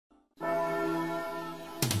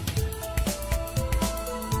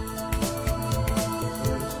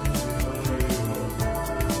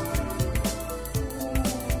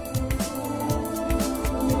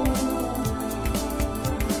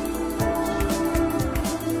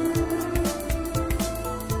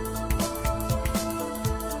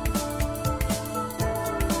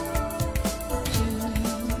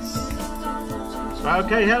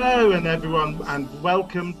Okay, hello and everyone, and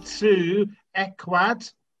welcome to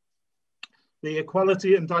EQAD, the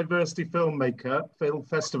Equality and Diversity Filmmaker Film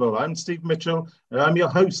Festival. I'm Steve Mitchell, and I'm your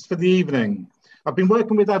host for the evening. I've been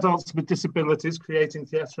working with adults with disabilities, creating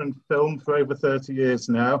theatre and film for over 30 years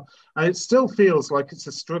now, and it still feels like it's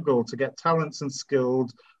a struggle to get talents and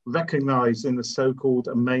skills recognised in the so-called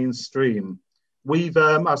mainstream. We've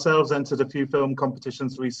ourselves entered a few film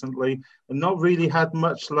competitions recently and not really had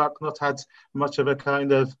much luck, not had much of a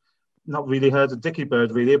kind of, not really heard a dicky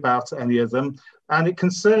bird really about any of them. And it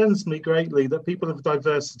concerns me greatly that people of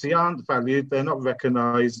diversity aren't valued, they're not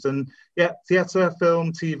recognised, and yet theatre,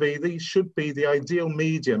 film, TV, these should be the ideal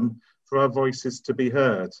medium for our voices to be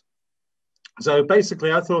heard. So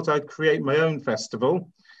basically I thought I'd create my own festival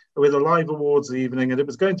with a live awards evening, and it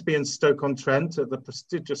was going to be in Stoke-on-Trent at the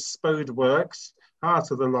prestigious Spode Works,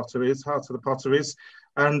 heart of the lotteries, heart of the potteries.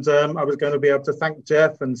 And I was going to be able to thank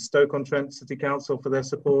Jeff and Stoke-on-Trent City Council for their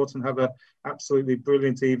support and have an absolutely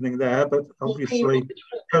brilliant evening there. But obviously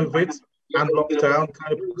COVID and lockdown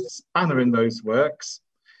kind of put a spanner in those works.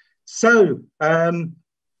 So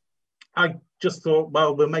I just thought,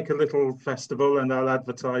 well, we'll make a little festival and I'll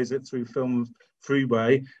advertise it through Film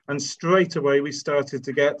Freeway, and straight away we started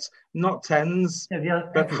to get not tens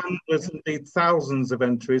but hundreds, indeed thousands of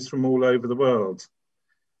entries from all over the world.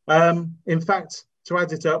 In fact, to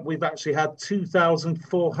add it up, we've actually had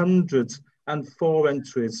 2,404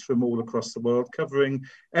 entries from all across the world, covering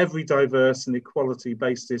every diverse and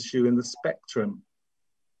equality-based issue in the spectrum.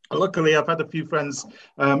 Luckily, I've had a few friends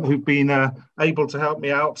who've been able to help me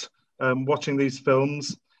out watching these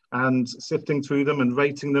films and sifting through them and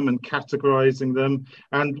rating them and categorizing them.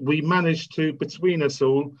 And we managed to, between us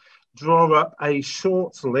all, draw up a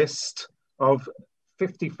short list of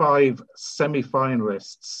 55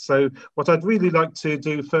 semi-finalists. So what I'd really like to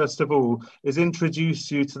do, first of all, is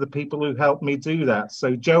introduce you to the people who helped me do that.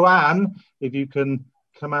 So Joanne, if you can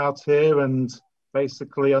come out here and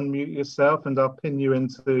basically unmute yourself, and I'll pin you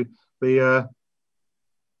into the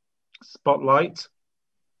spotlight.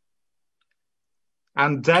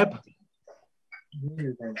 And Deb.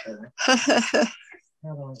 There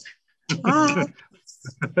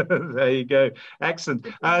you go, excellent.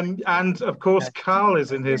 And of course Carl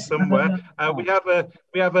is in here somewhere. We have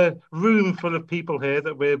a room full of people here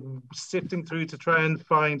that we're sifting through to try and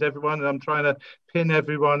find everyone, and I'm trying to pin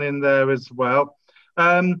everyone in there as well.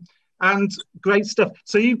 And great stuff.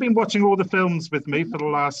 So you've been watching all the films with me for the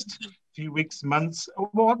last few weeks, months.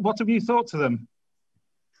 What have you thought of them?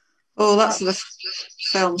 Oh, lots of the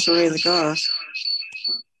films are really good.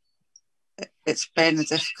 It's been a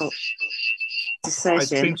difficult decision. It's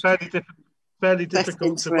been fairly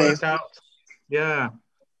difficult to work out. Yeah.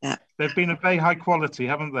 They've been of very high quality,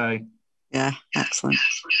 haven't they? Yeah, excellent.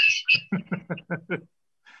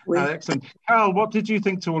 Excellent. Carl, what did you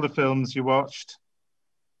think to all the films you watched?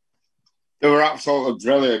 They were absolutely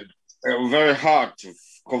brilliant. It was very hard to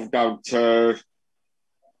come down to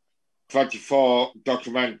 24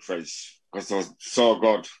 documentaries because they were so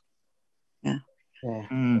good.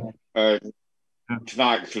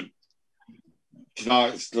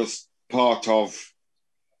 Tonight's just part of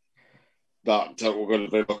that we're going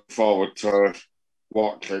to be looking forward to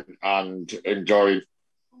watching and enjoying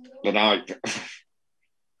the night.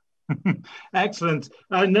 Excellent.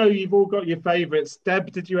 I know you've all got your favourites.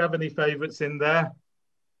 Deb, did you have any favourites in there?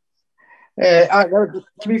 To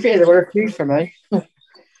be fair, there were a few for me.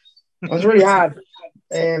 It was really hard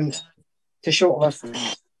to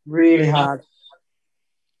shortlist. Really hard.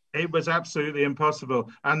 It was absolutely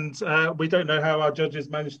impossible. And we don't know how our judges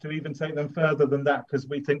managed to even take them further than that, because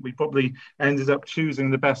we think we probably ended up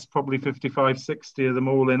choosing the best, probably 55, 60 of them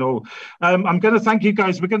all in all. I'm going to thank you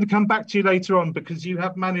guys. We're going to come back to you later on because you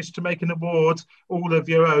have managed to make an award all of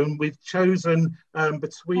your own. We've chosen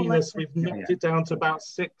between us, we've knocked it down to about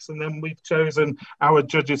 6, and then we've chosen our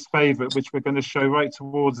judges' favourite, which we're going to show right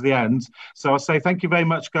towards the end. So I'll say thank you very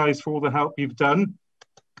much, guys, for all the help you've done.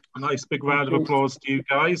 A nice big round of applause to you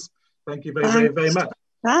guys. Thank you very, very, very much.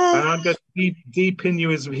 Bye. And I'm going to deep-pin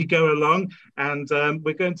you as we go along, and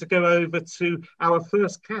we're going to go over to our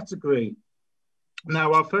first category.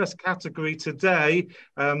 Now, our first category today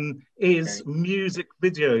is music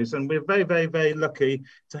videos, and we're very, very, very lucky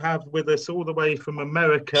to have with us all the way from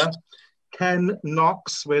America, Ken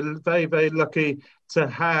Knox. We're very, very lucky to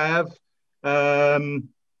have Ken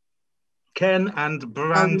and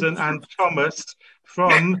Brandon and Thomas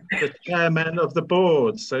from the chairmen of the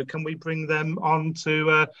board. So can we bring them on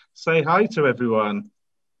to say hi to everyone?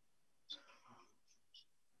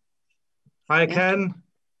 Hi, Ken.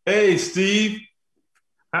 Hey, Steve.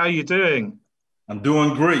 How are you doing? I'm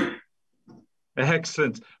doing great.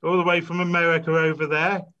 Excellent. All the way from America over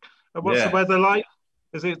there. What's the Yeah. weather like?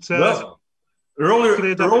 Is it Well,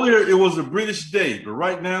 cleared up? earlier it was a British day, but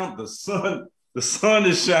right now the sun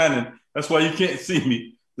is shining. That's why you can't see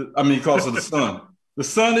me. I mean, because of the sun. The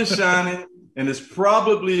sun is shining, and it's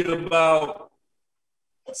probably about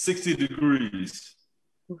 60 degrees.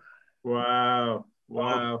 Wow.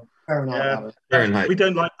 Wow. Fahrenheit. Fahrenheit. We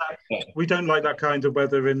don't like that. We don't like that kind of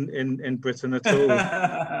weather in Britain at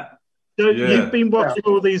all. So you've been watching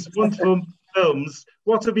all these wonderful films.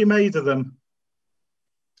 What have you made of them?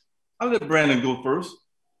 I'll let Brandon go first.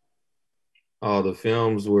 Oh, the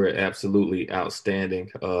films were absolutely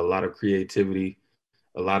outstanding. A lot of creativity,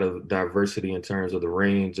 a lot of diversity in terms of the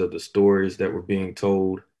range of the stories that were being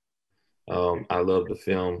told. I love the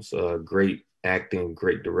films. Great acting,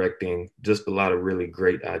 great directing, just a lot of really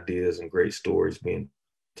great ideas and great stories being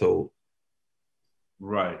told.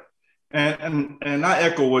 Right. And I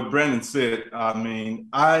echo what Brandon said. I mean,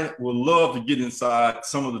 I would love to get inside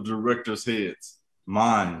some of the directors' heads,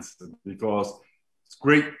 minds, because it's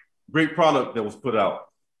great product that was put out.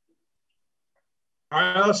 I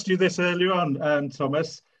asked you this earlier on,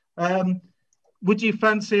 Thomas. Would you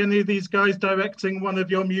fancy any of these guys directing one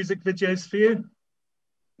of your music videos for you?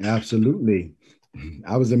 Absolutely.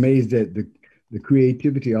 I was amazed at the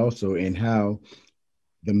creativity also and how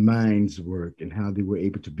the minds work and how they were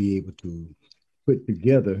able to put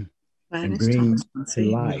together and bring to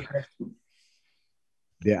life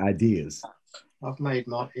their ideas. I've made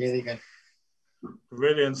mine. Here they go.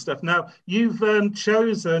 Brilliant stuff. Now, you've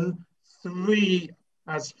chosen 3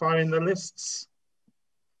 as finalists.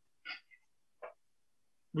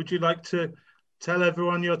 Would you like to tell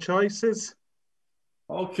everyone your choices?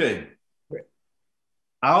 Okay.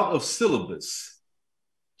 Out of syllabus,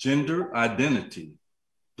 gender identity.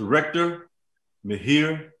 Director,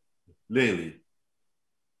 Mihir Lely.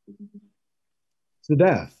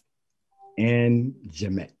 Sadaf and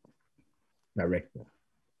Jamet, director.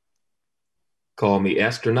 Call Me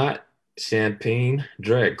Astronaut, Champagne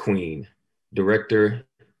Drag Queen. Director,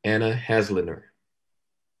 Anna Hasliner.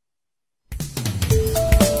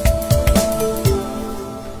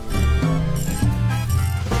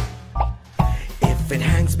 If it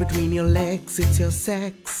hangs between your legs, it's your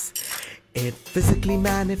sex. It physically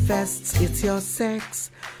manifests, it's your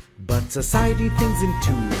sex. But society thinks in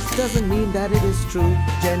twos, doesn't mean that it is true.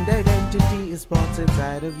 Gender identity is what's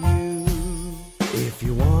inside of you. If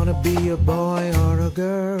you wanna be a boy or a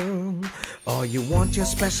girl, or you want your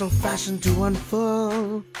special fashion to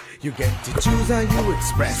unfurl, you get to choose how you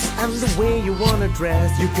express and the way you wanna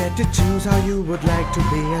dress. You get to choose how you would like to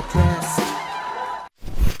be addressed.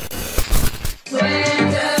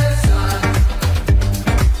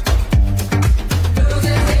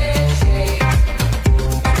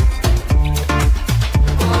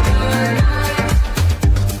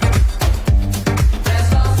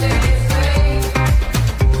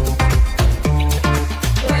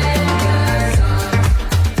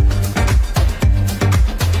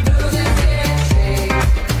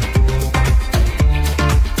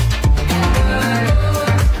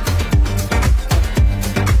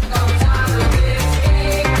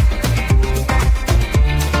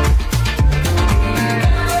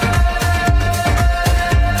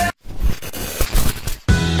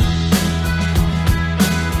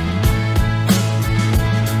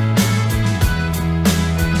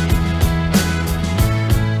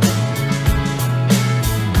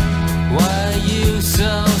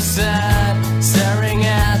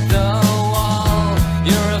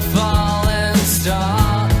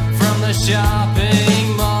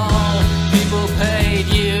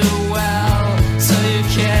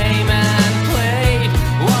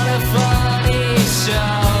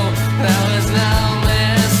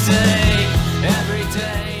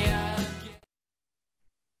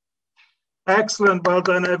 Excellent. Well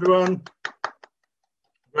done, everyone.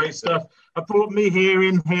 Great stuff. I brought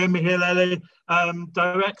Mihir Lely,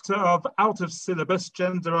 Director of Out of Syllabus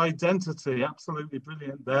Gender Identity. Absolutely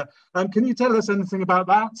brilliant there. Can you tell us anything about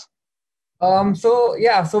that?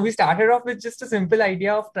 So we started off with just a simple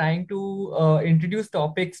idea of trying to introduce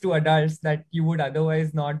topics to adults that you would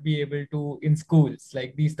otherwise not be able to in schools.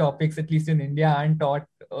 Like these topics, at least in India, aren't taught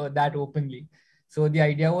that openly. So the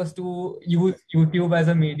idea was to use YouTube as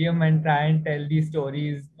a medium and try and tell these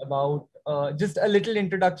stories about just a little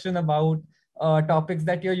introduction about topics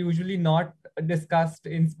that you're usually not discussed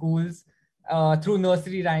in schools through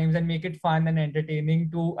nursery rhymes and make it fun and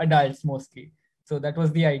entertaining to adults mostly. So that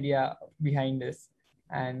was the idea behind this.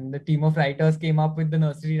 And the team of writers came up with the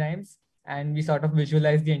nursery rhymes and we sort of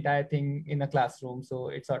visualized the entire thing in a classroom. So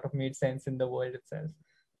it sort of made sense in the world itself.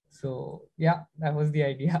 So yeah, that was the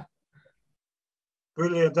idea.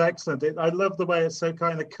 Brilliant, excellent. I love the way it's so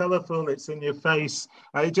kind of colourful. It's in your face.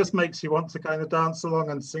 It just makes you want to kind of dance along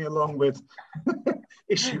and sing along with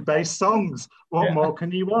issue-based songs. What more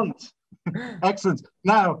can you want? Excellent.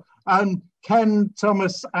 Now, Ken,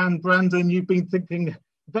 Thomas, and Brandon, you've been thinking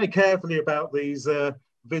very carefully about these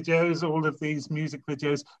videos, all of these music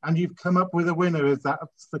videos, and you've come up with a winner. Is that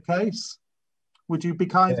the case? Would you be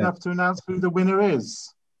kind enough to announce who the winner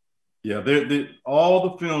is? Yeah, all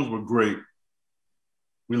the films were great.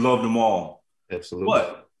 We loved them all. Absolutely.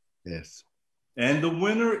 But, yes. And the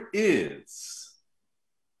winner is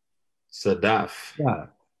Sadaf. Yeah.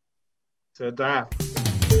 Sadaf.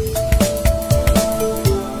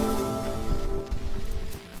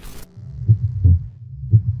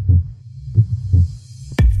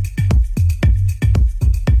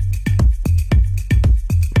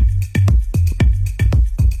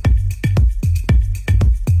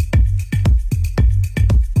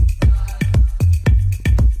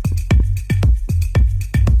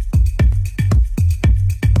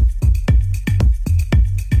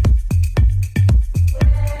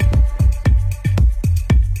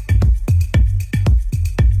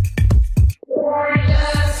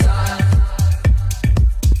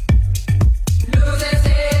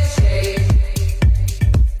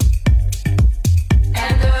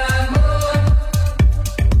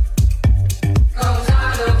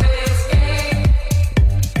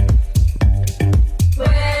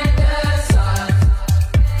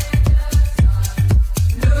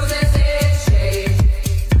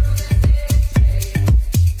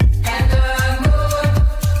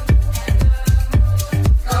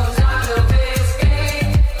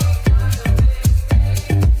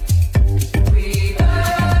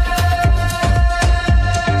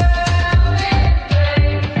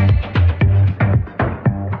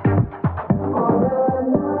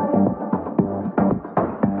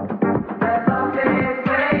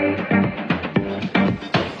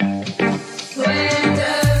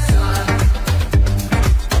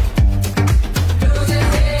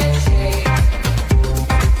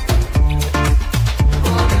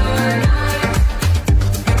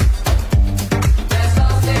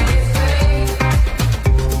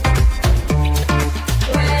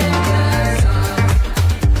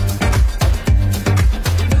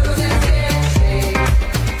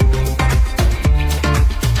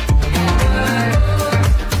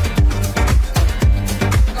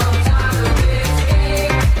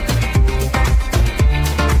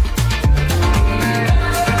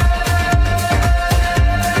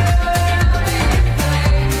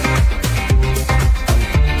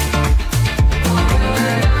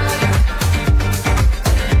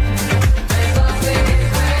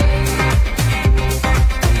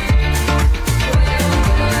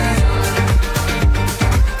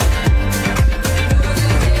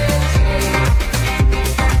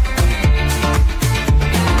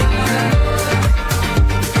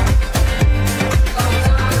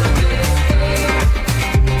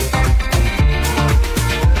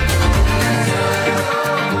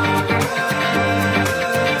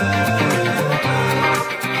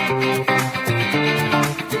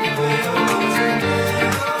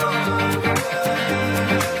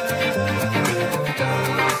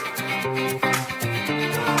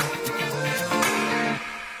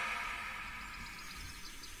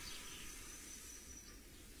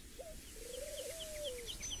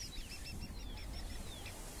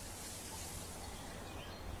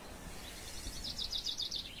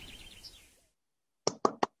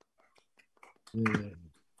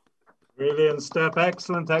 Brilliant stuff.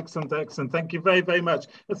 Excellent, excellent, excellent. Thank you very, very much.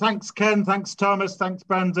 Thanks, Ken. Thanks, Thomas. Thanks,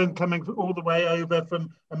 Brandon, coming all the way over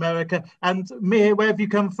from America. And Mir, where have you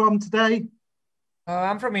come from today?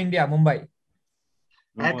 I'm from India, Mumbai.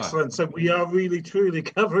 Excellent. So we are really, truly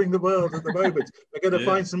covering the world at the moment. We're going to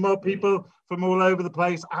find some more people from all over the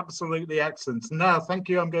place. Absolutely excellent. Now, thank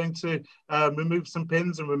you. I'm going to remove some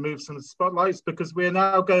pins and remove some spotlights because we're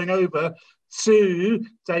now going over to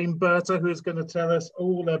Dame Berta, who is going to tell us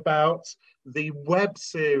all about the web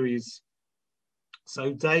series.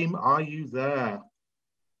 So, Dame, are you there?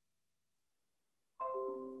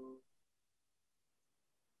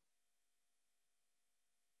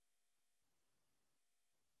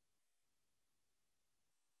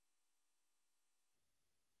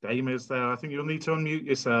 Dame is there. I think you'll need to unmute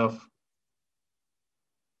yourself.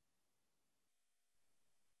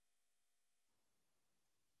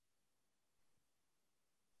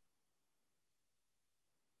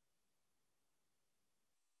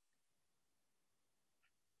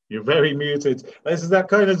 You're very muted. This is that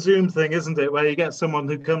kind of Zoom thing, isn't it? Where you get someone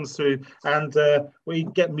who comes through and we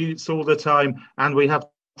get mutes all the time and we have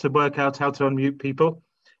to work out how to unmute people.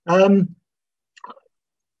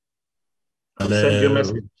 Send your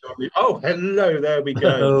message. Oh, hello. There we go.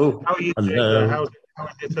 Hello. How are you doing there? How is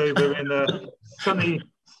it over in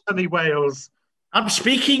sunny Wales? I'm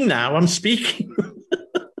speaking now. I'm speaking.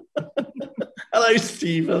 Hello,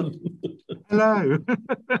 Stephen. Hello.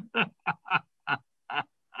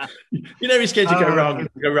 You know he's going to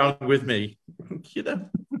go wrong with me. You know.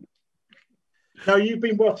 Now you've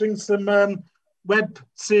been watching some web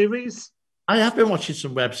series. I have been watching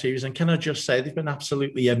some web series, and can I just say they've been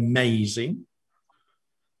absolutely amazing.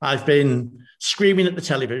 I've been screaming at the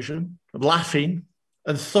television, laughing,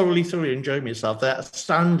 and thoroughly enjoying myself. Their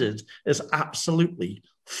standard is absolutely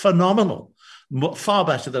phenomenal. Far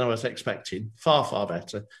better than I was expecting. Far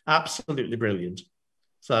better. Absolutely brilliant.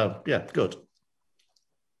 So, yeah, good.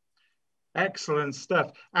 Excellent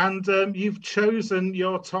stuff. And you've chosen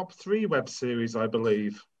your top 3 web series, I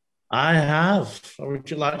believe. I have. Would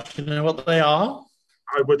you like to know what they are?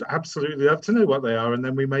 I would absolutely love to know what they are, and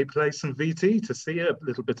then we may play some VT to see a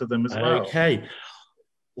little bit of them as well. Okay.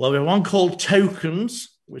 Well, we have one called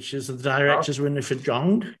Tokens, which is the director's Winifred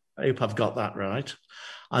Jong. I hope I've got that right.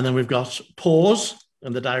 And then we've got Pause,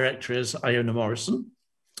 and the director is Iona Morrison.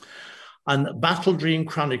 And Battle Dream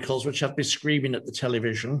Chronicles, which I've been screaming at the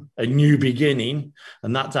television, A New Beginning,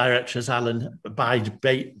 and that director is Alan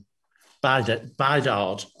Bydard,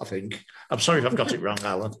 I think. I'm sorry if I've got it wrong,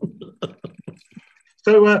 Alan.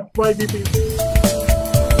 So, why have you been...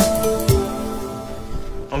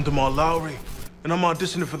 I'm Damar Lowry, and I'm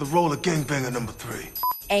auditioning for the role of Gangbanger number 3.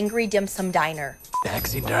 Angry Dim Sum Diner.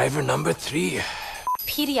 Taxi driver number 3.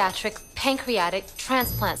 Pediatric pancreatic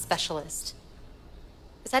transplant specialist.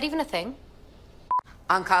 Is that even a thing?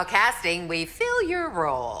 On Call Casting, we fill your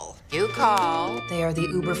role. You call. They are the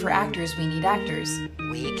Uber for actors. We need actors.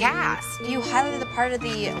 We cast. You highlighted the part of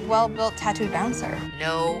the well-built tattooed bouncer.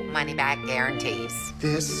 No money-back guarantees.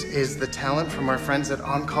 This is the talent from our friends at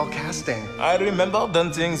On Call Casting. I remember I've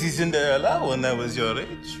done things in Cinderella when I was your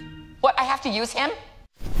age. What, I have to use him?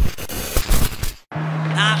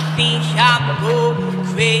 I think I'm going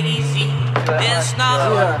crazy. There's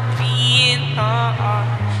not being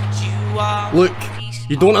you are. Look,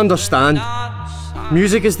 you don't understand.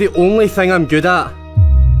 Music is the only thing I'm good at.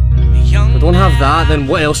 If I don't have that, then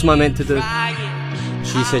what else am I meant to do?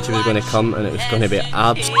 She said she was going to come and it was going to be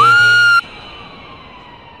abs.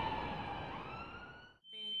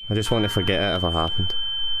 I just want to forget it ever happened.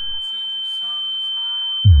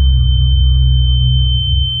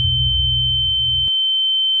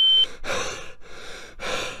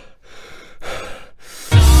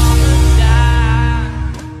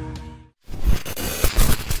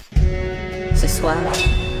 Ce soir,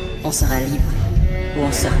 on sera libre ou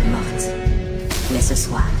on sera morte. Mais ce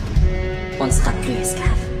soir, on ne sera plus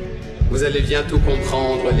esclave. Vous allez bientôt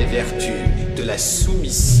comprendre les vertus de la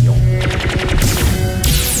soumission.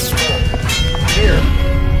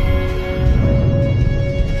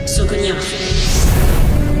 Souvenir.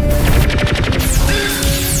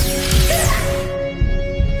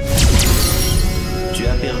 Tu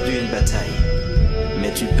as perdu une bataille,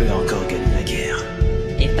 mais tu peux encore gagner la guerre.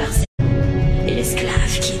 Et par et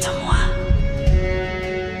l'esclave qui est en moi.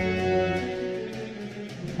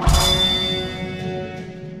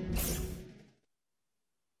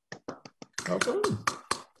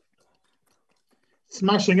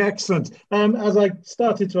 Smashing, excellent. As I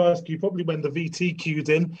started to ask you, probably when the VT queued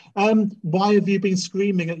in, why have you been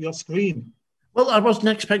screaming at your screen? Well, I wasn't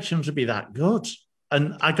expecting them to be that good.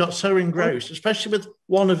 And I got so engrossed, especially with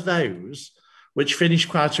one of those, which finished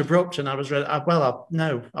quite abrupt. And I was ready.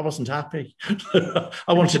 No, I wasn't happy.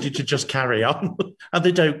 I wanted it to just carry on. And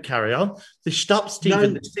they don't carry on. They stopped,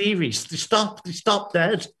 Stephen, the series. They stopped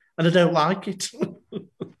dead. And I don't like it.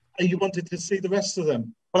 You wanted to see the rest of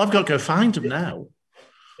them? Well, I've got to go find them now.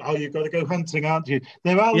 Oh, you've got to go hunting, aren't you?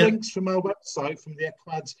 There are links from our website, from the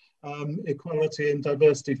EQAD Equality and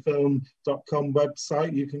Diversity Film.com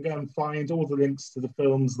website. You can go and find all the links to the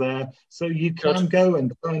films there. So you can go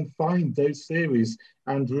and try and find those series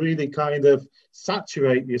and really kind of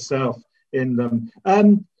saturate yourself in them.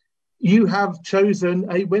 You have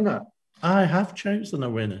chosen a winner. I have chosen a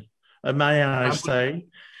winner. And may I say,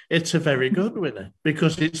 it's a very good winner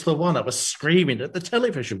because it's the one I was screaming at the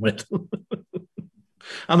television with.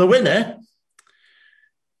 And the winner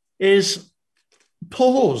is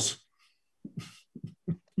Pause.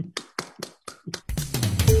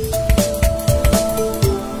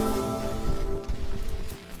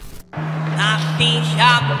 I think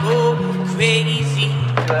I'm going crazy.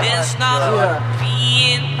 There's not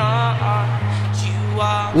being you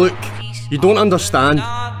are. Look, you don't understand.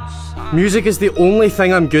 Music is the only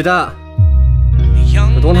thing I'm good at. If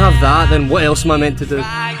I don't have that, then what else am I meant to do?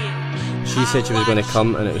 She said she was going to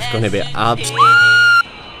come and it was going to be abs.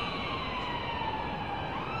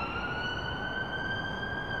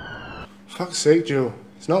 Fuck's sake, Joe.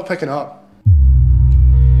 It's not picking up.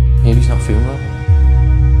 Maybe he's not feeling well.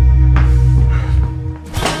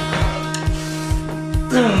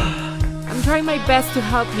 I'm trying my best to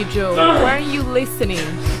help you, Joe. Why aren't you listening?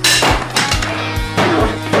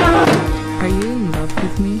 Are you in love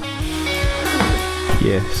with me?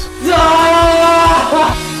 Yes.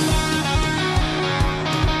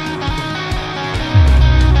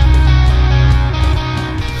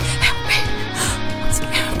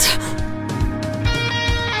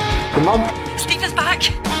 Mum? Steve is back.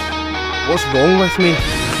 What's wrong with me?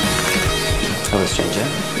 Hello, stranger.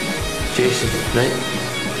 Jason, right?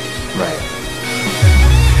 Right.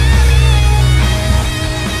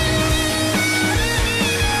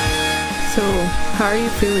 So, how are you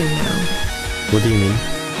feeling now? What do you mean?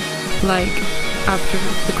 Like, after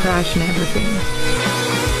the crash and everything?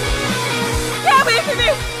 Get away from me!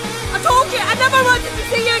 I told you, I never wanted to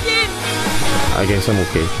see you again! I guess I'm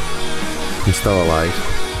okay. I'm still alive.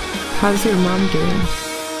 How's your mom doing?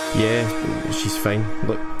 Yeah, she's fine.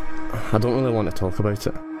 Look, I don't really want to talk about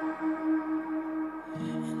it.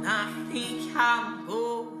 I think I'm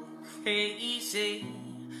going crazy,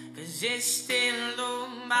 'cause it's still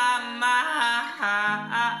on my mind.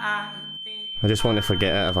 I just want to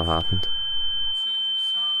forget it ever happened.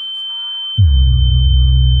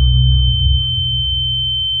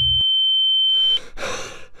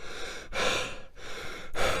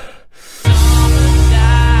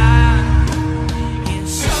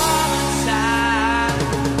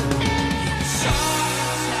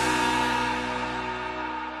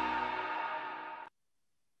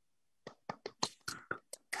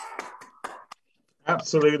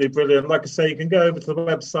 Absolutely brilliant. Like I say, you can go over to the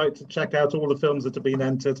website to check out all the films that have been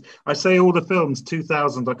entered. I say all the films,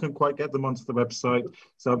 2,000. I couldn't quite get them onto the website.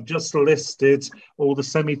 So I've just listed all the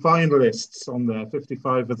semi-finalists on there,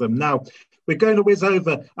 55 of them. Now, we're going to whiz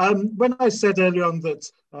over. When I said earlier on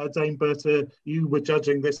that, Dame Berta, you were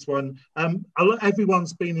judging this one,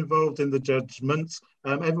 everyone's been involved in the judgment.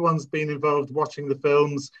 Everyone's been involved watching the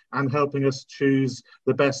films and helping us choose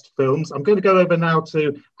the best films. I'm going to go over now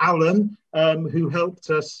to Alan, who helped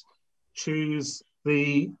us choose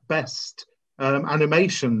the best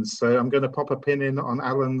animations. So I'm going to pop a pin in on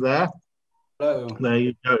Alan there. Hello. There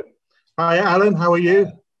you go. Hi, Alan. How are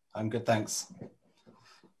you? I'm good, thanks.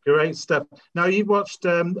 Great stuff. Now, you've watched,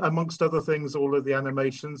 amongst other things, all of the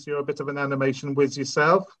animations. You're a bit of an animation whiz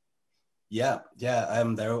yourself. Yeah.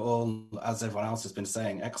 They're all, as everyone else has been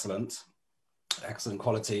saying, excellent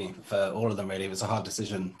quality for all of them. Really, it was a hard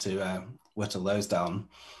decision to whittle those down.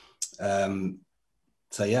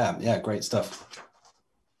 So yeah, great stuff.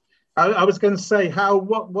 I was going to say,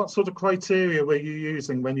 what sort of criteria were you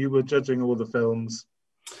using when you were judging all the films?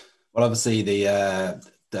 Well, obviously the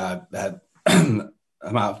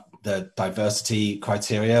amount, the diversity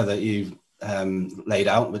criteria that you laid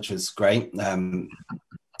out, which was great,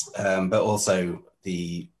 but also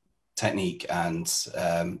the technique and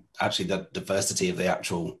actually the diversity of the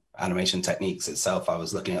actual animation techniques itself. I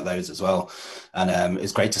was looking at those as well, and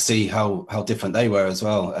it's great to see how different they were as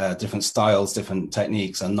well. Different styles, different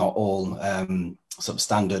techniques, and not all sort of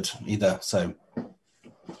standard either. So.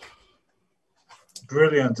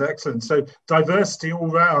 Brilliant, excellent. So diversity all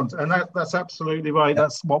round, and that's absolutely right.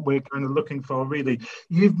 That's what we're kind of looking for, really.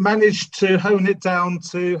 You've managed to hone it down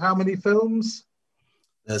to how many films?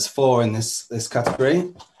 There's 4 in this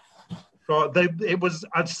category. But it was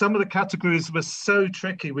some of the categories were so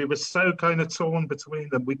tricky. We were so kind of torn between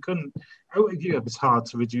them. We couldn't. It was hard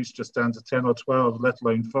to reduce just down to 10 or 12, let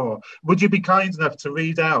alone 4. Would you be kind enough to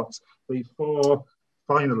read out the 4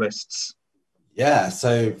 finalists? Yeah,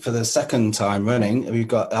 so for the second time running, we've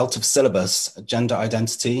got Out of Syllabus, Gender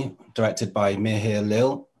Identity, directed by Mihir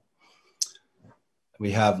Lil.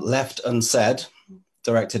 We have Left Unsaid,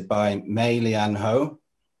 directed by Mei Lian Ho.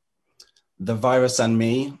 The Virus and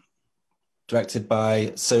Me, directed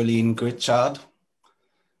by Soline Grichard.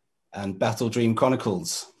 And Battle Dream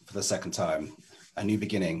Chronicles for the second time, A New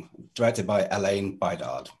Beginning, directed by Elaine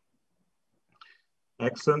Bidard.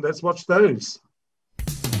 Excellent, let's watch those.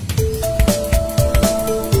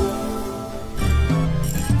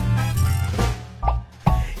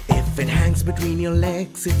 If it hangs between your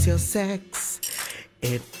legs, it's your sex.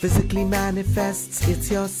 It physically manifests, it's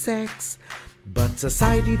your sex. But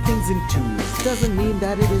society thinks in twos, doesn't mean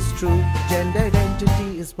that it is true. Gender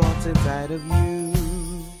identity is what's inside of you.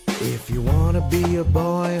 If you wanna be a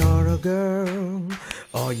boy or a girl,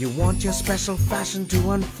 Or you want your special fashion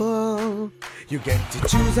to unfold. You get to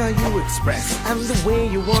choose how you express and the way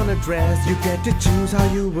you want to dress. You get to choose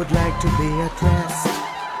how you would like to be addressed.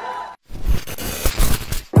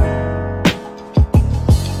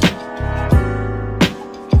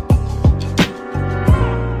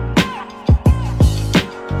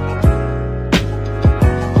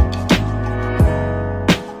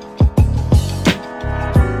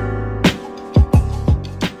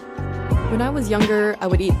 When I was younger, I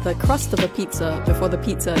would eat the crust of a pizza before the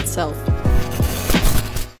pizza itself.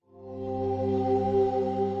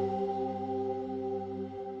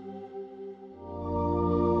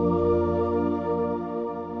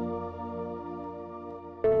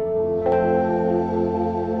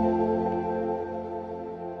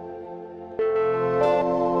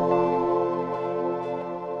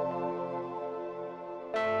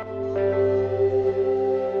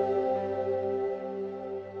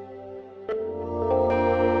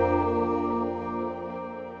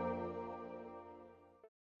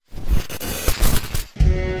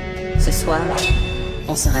 Ce soir,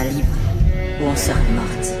 on sera libre ou on sera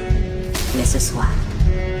morte. Mais ce soir,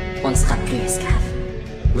 on ne sera plus esclave.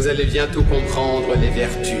 Vous allez bientôt comprendre les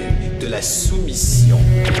vertus de la soumission.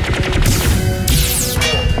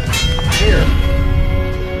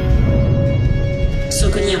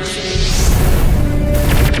 Souvenir.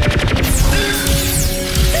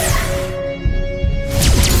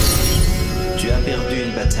 Tu as perdu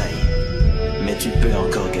une bataille, mais tu peux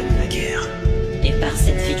encore gagner la guerre. Et par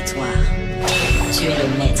cette victoire, tu es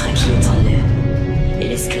le maître qui est en eux et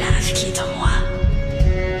l'esclave qui est en moi.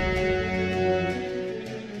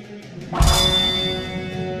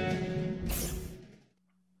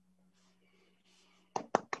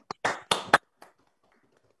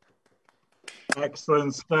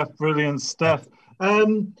 Excellent stuff, brilliant stuff.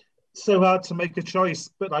 So hard to make a choice,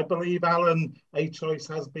 but I believe, Alan, a choice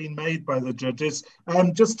has been made by the judges.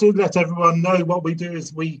 Just to let everyone know, what we do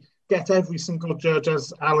is we get every single judge,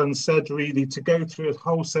 as Alan said, really, to go through a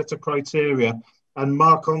whole set of criteria and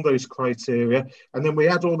mark on those criteria. And then we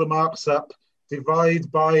add all the marks up, divide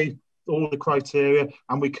by all the criteria,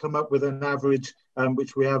 and we come up with an average,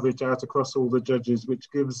 which we average out across all the judges, which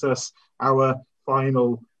gives us our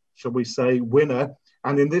final, shall we say, winner.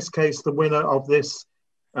 And in this case, the winner of this,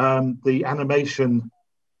 the animation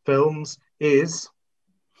films is...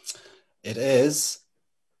 It is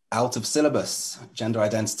Out of Syllabus, Gender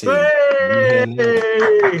Identity. Hey!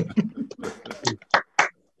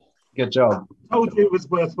 Good job. Told you it was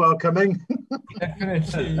worthwhile coming.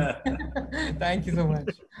 Definitely. Thank you so much.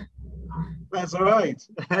 That's all right.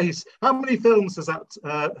 Nice. How many films has that,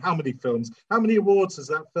 how many awards has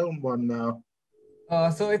that film won now?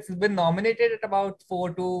 So it's been nominated at about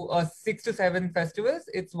 6 to 7 festivals.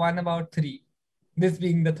 It's won about 3, this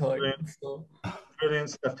being the 3rd. Brilliant. So. Brilliant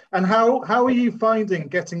stuff. And how are you finding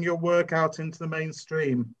getting your work out into the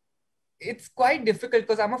mainstream? It's quite difficult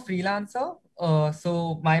because I'm a freelancer.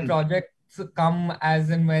 So my projects come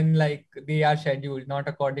as and when like they are scheduled, not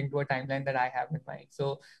according to a timeline that I have in mind.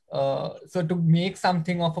 So so to make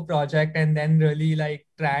something of a project and then really like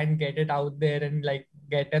try and get it out there and like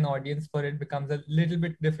get an audience for it becomes a little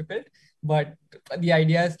bit difficult. But the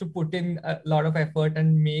idea is to put in a lot of effort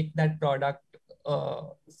and make that product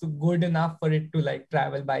so good enough for it to like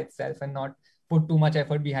travel by itself and not put too much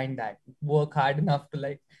effort behind that. Work hard enough to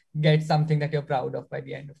like get something that you're proud of by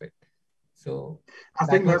the end of it. So I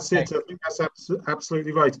think that's it. I think that's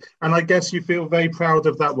absolutely right. And I guess you feel very proud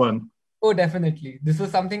of that one. Oh, definitely. This was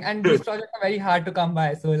something, and these projects are very hard to come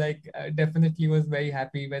by. So like definitely was very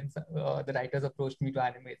happy when the writers approached me to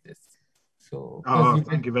animate this. So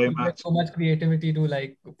thank you very much. So much creativity to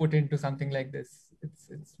like put into something like this.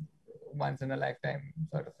 It's once in a lifetime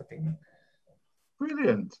sort of a thing.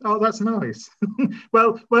 Brilliant. Oh, that's nice.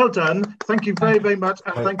 well done. Thank you very, very much.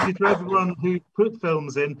 And thank you to everyone who put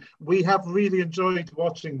films in. We have really enjoyed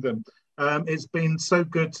watching them. It's been so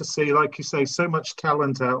good to see, like you say, so much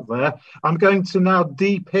talent out there. I'm going to now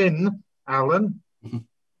deep in Alan. And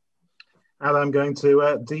I'm going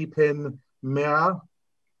to deep in Mia.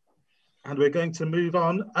 And we're going to move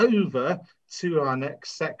on over to our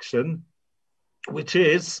next section, which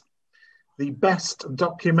is the best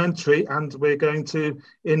documentary, and we're going to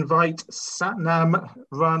invite Satnam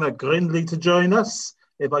Rana Grindley to join us.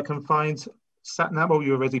 If I can find Satnam, oh,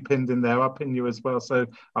 you're already pinned in there. I'll pin you as well so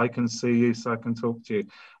I can see you, so I can talk to you.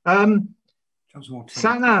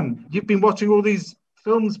 Satnam, you've been watching all these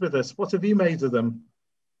films with us. What have you made of them?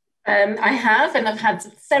 I have, and I've had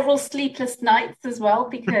several sleepless nights as well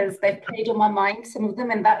because they've played on my mind, some of them,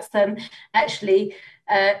 and that's actually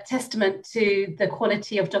testament to the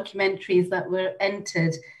quality of documentaries that were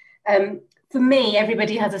entered. for me,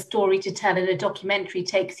 everybody has a story to tell, and a documentary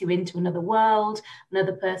takes you into another world,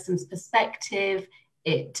 another person's perspective.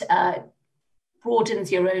 It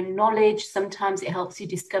broadens your own knowledge. Sometimes it helps you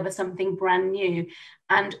discover something brand new.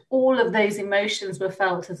 And all of those emotions were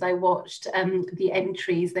felt as I watched the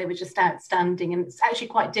entries. They were just outstanding. And it's actually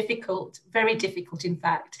quite difficult, very difficult, in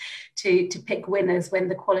fact, to pick winners when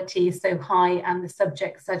the quality is so high and the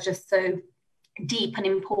subjects are just so deep and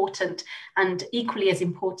important, and equally as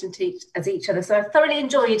important as each other. So I thoroughly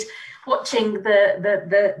enjoyed watching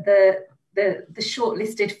the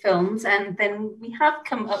shortlisted films, and then we have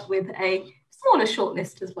come up with a smaller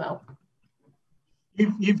shortlist as well.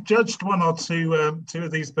 You've judged one or two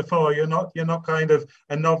of these before. You're not kind of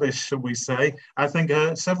a novice, shall we say? I think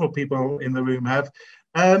several people in the room have.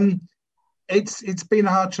 It's been a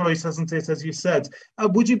hard choice, hasn't it? As you said,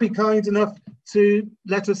 would you be kind enough to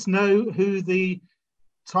let us know who the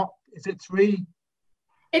top? Is it 3?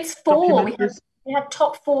 It's 4. We have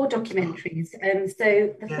top 4 documentaries.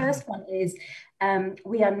 So the first one is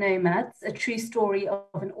We Are Nomads, a true story of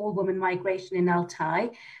an all-woman migration in Altai,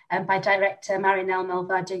 by director Marinelle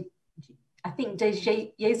Melvade, I think, de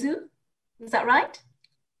Jesu. Is that right?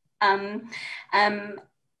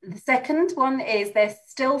 The second one is There's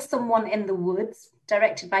Still Someone in the Woods,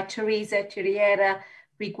 directed by Teresa Turiera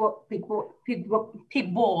Pigbo,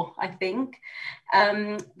 I think.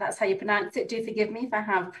 That's how you pronounce it. Do forgive me if I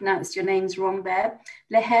have pronounced your names wrong there.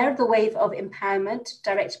 Leher, The Wave of Empowerment,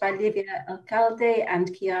 directed by Livia Alcalde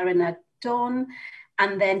and Chiara Nadon.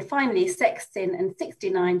 And then finally, Sex, Sin and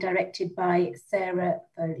 69, directed by Sarah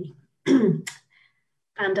Foley. And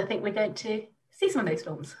I think we're going to see some of those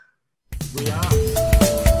films. We are.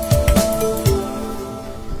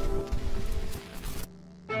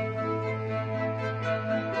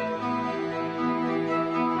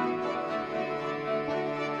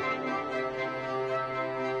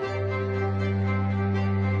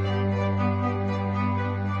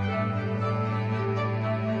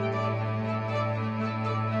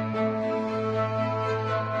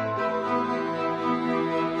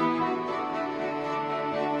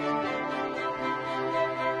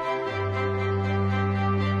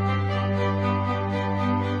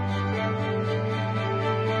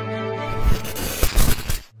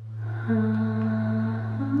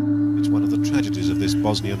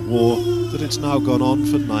 Bosnian war that it's now gone on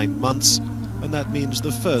for 9 months, and that means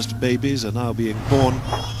the first babies are now being born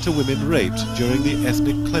to women raped during the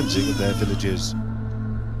ethnic cleansing of their villages.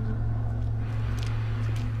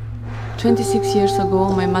 26 years ago,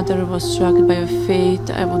 my mother was struck by a fate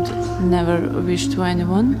I would never wish to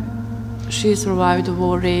anyone. She survived a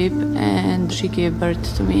war rape and she gave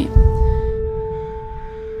birth to me.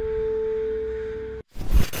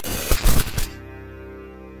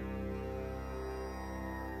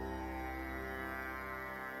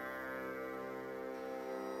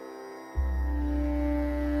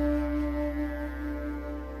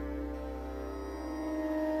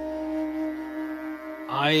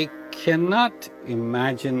 I cannot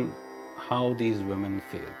imagine how these women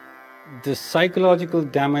feel. The psychological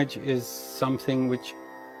damage is something which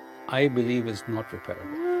I believe is not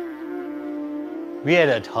repairable. We are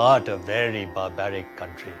at heart a very barbaric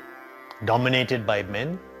country, dominated by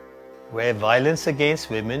men, where violence against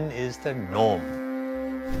women is the norm.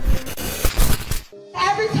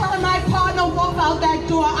 Every time my partner walks out that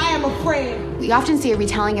door, I am afraid. We often see a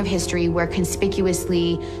retelling of history where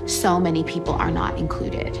conspicuously so many people are not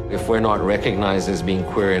included. If we're not recognized as being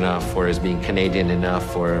queer enough or as being Canadian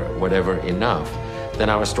enough or whatever enough, then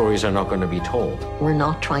our stories are not going to be told. We're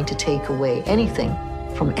not trying to take away anything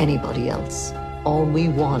from anybody else. All we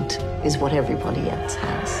want is what everybody else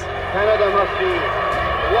has. Canada must be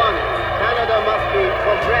one. Canada must be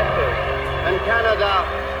progressive. And Canada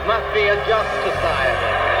must be a just society.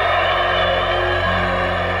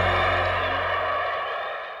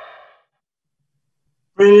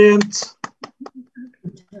 Brilliant.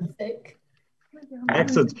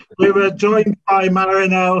 Excellent. We were joined by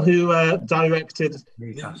Marinelle, who directed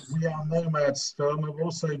We Are Nomads film. We're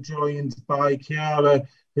also joined by Chiara,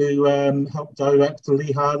 who helped direct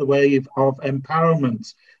Liha, The Wave of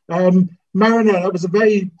Empowerment. Marinelle, that was a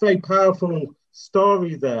very, very powerful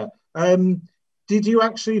story there. Did you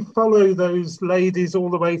actually follow those ladies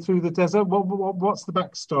all the way through the desert? What's the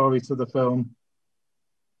backstory to the film?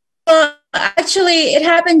 Well, actually, it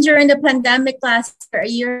happened during the pandemic last year, a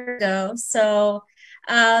year ago. So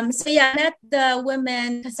So yeah, I met the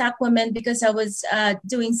women, Kazakh women, because I was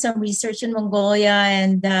doing some research in Mongolia,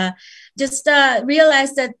 and just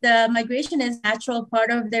realized that the migration is a natural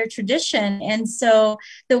part of their tradition. And so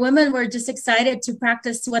the women were just excited to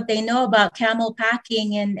practice what they know about camel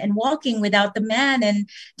packing and walking without the man, and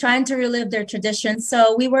trying to relive their tradition.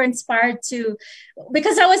 So we were inspired to,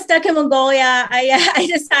 because I was stuck in Mongolia, I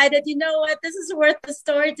decided, you know what, this is worth the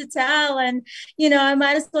story to tell. And, you know, I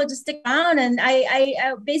might as well just stick around. And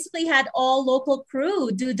I basically had all local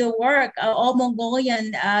crew do the work, all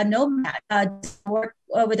Mongolian nomad work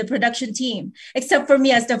with the production team, except for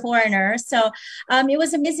me as the foreigner. So it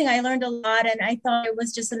was amazing. I learned a lot, and I thought it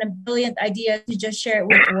was just a brilliant idea to just share it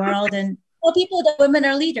with the world and tell people that women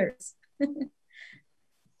are leaders.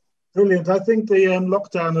 Brilliant. I think the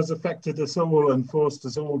lockdown has affected us all and forced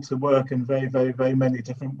us all to work in very, very, very many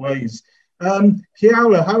different ways.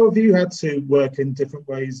 Chiara, how have you had to work in different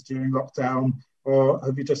ways during lockdown, or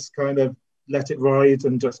have you just kind of let it ride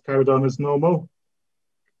and just carried on as normal?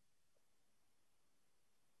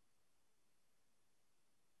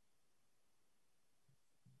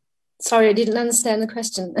 Sorry, I didn't understand the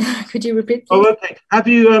question. Could you repeat, please? Oh, okay. Have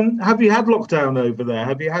you had lockdown over there?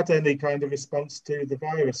 Have you had any kind of response to the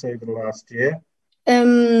virus over the last year?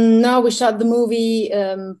 No, we shot the movie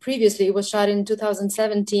previously. It was shot in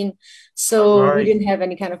 2017, so Right. we didn't have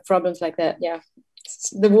any kind of problems like that. Yeah,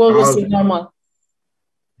 the world was still normal.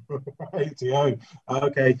 Right,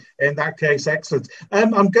 okay. In that case, excellent.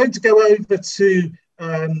 I'm going to go over to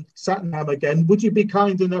Satnam again. Would you be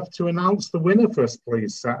kind enough to announce the winner for us,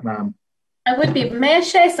 please, Satnam? I would be. May I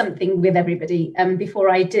share something with everybody before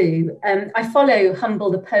I do? I follow Humble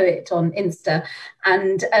the Poet on Insta,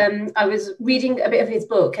 and I was reading a bit of his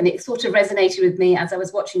book, and it sort of resonated with me as I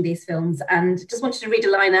was watching these films, and just wanted to read a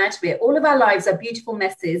line out of it. All of our lives are beautiful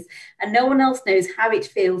messes, and no one else knows how it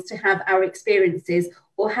feels to have our experiences,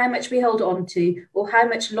 or how much we hold on to, or how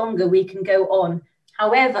much longer we can go on.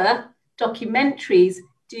 However, documentaries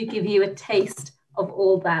do give you a taste of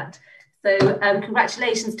all that. So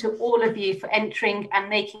congratulations to all of you for entering and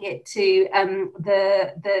making it to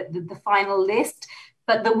the final list.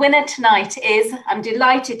 But the winner tonight is, I'm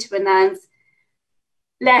delighted to announce,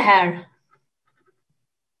 Leher.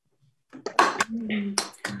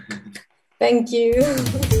 Thank you.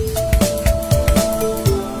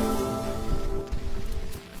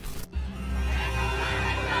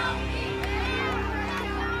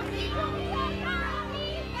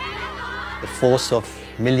 The force of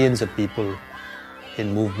millions of people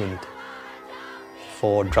in movement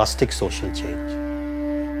for drastic social change.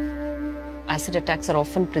 Acid attacks are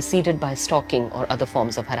often preceded by stalking or other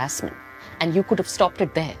forms of harassment, and you could have stopped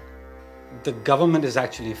it there. The government has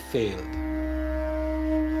actually failed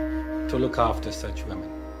to look after such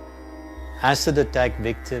women. Acid attack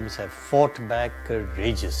victims have fought back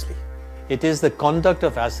courageously. It is the conduct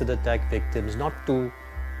of acid attack victims not to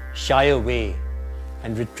shy away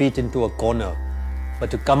and retreat into a corner, but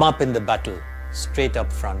to come up in the battle straight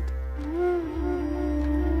up front.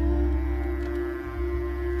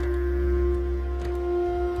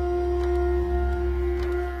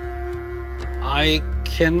 I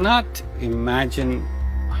cannot imagine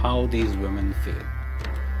how these women feel.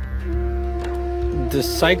 The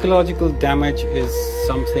psychological damage is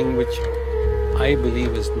something which I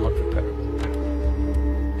believe is not repairable.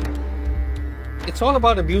 It's all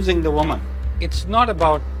about abusing the woman. It's not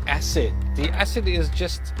about acid. The acid is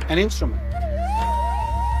just an instrument.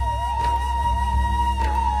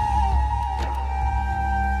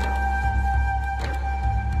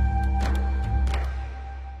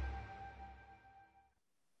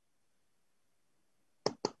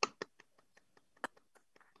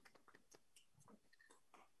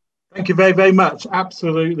 Thank you very, very much.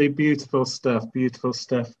 Absolutely beautiful stuff,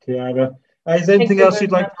 Chiara. Is there anything else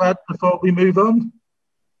you'd like to add before we move on?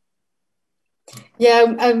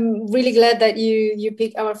 Yeah, I'm really glad that you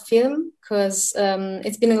picked our film, because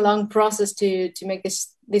it's been a long process to make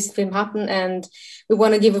this film happen, and we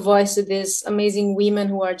want to give a voice to these amazing women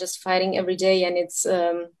who are just fighting every day. And it's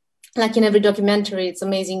like in every documentary, it's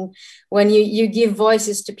amazing when you give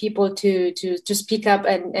voices to people to speak up,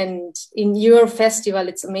 and in your festival,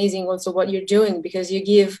 it's amazing also what you're doing, because you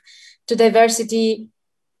give to diversity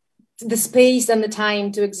the space and the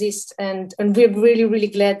time to exist, and we're really, really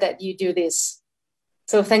glad that you do this.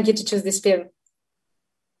 So thank you to choose this film.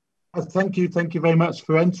 Thank you very much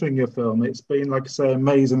for entering your film. It's been, like I say,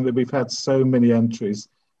 amazing that we've had so many entries.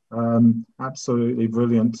 Absolutely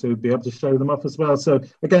brilliant to be able to show them off as well. So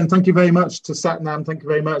again, thank you very much to Satnam. Thank you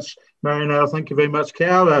very much, Marinelle. Thank you very much,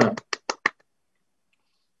 Chiara.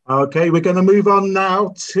 Okay, we're going to move on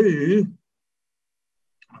now to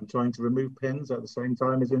I'm trying to remove pins at the same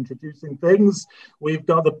time as introducing things. We've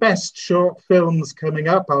got the best short films coming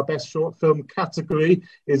up. Our best short film category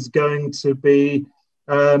is going to be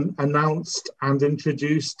announced and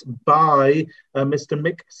introduced by Mr.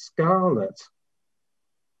 Mick Scarlett.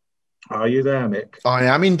 Are you there, Mick? I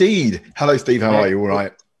am indeed. Hello, Steve. How are you? All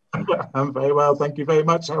right? I'm very well. Thank you very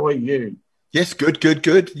much. How are you? Yes, good.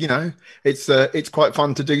 You know, it's quite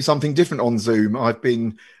fun to do something different on Zoom. I've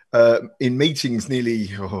been in meetings nearly,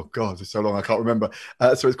 oh God, it's so long I can't remember.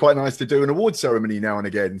 So it's quite nice to do an award ceremony now and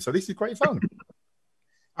again. So this is great fun.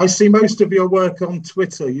 I see most of your work on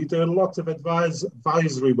Twitter. You do a lot of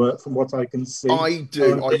advisory work from what I can see. I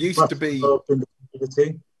do. I used to be in the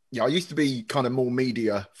community. Yeah, I used to be kind of more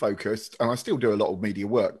media focused, and I still do a lot of media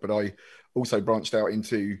work, but I also branched out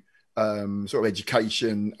into sort of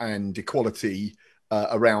education and equality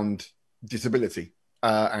around disability.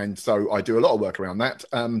 And so I do a lot of work around that.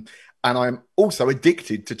 And I'm also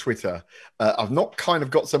addicted to Twitter. I've not kind of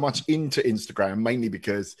got so much into Instagram, mainly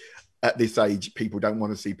because at this age, people don't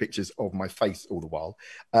want to see pictures of my face all the while.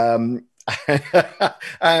 And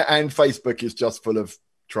Facebook is just full of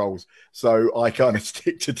trolls. So I kind of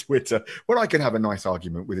stick to Twitter, where I can have a nice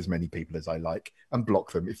argument with as many people as I like and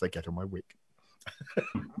block them if they get on my wick.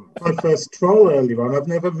 My first troll earlier on. I've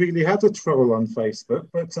never really had a troll on Facebook,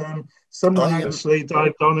 but someone actually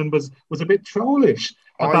dived on and was a bit trollish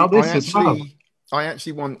about this as well. I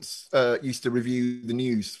actually once used to review the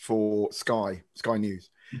news for Sky News,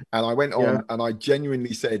 and I went on and I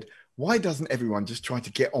genuinely said, why doesn't everyone just try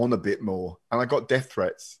to get on a bit more? And I got death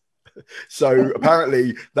threats. So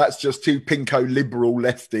apparently that's just too pinko liberal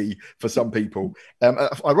lefty for some people.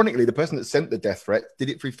 Ironically, the person that sent the death threat did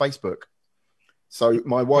it through Facebook. So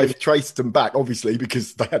my wife traced them back, obviously,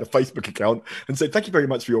 because they had a Facebook account, and said, thank you very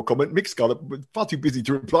much for your comment. Mick Scarlett, we're far too busy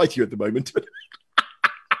to reply to you at the moment. But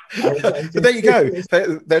there you go.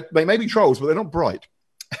 They may be trolls, but they're not bright.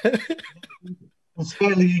 It's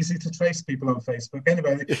fairly easy to trace people on Facebook.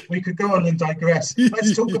 Anyway, we could go on and digress.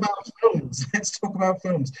 Let's talk about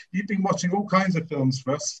films. You've been watching all kinds of films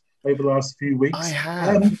for us over the last few weeks. I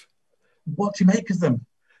have. What do you make of them?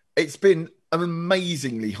 It's been an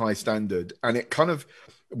amazingly high standard, and it kind of,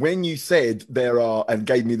 when you said there are and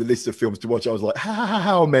gave me the list of films to watch, I was like,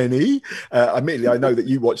 how many? Admittedly, I know that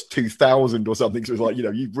you watched 2,000 or something, so it's like, you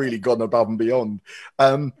know, you've really gone above and beyond.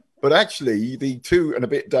 But actually, the 2 and a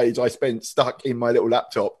bit days I spent stuck in my little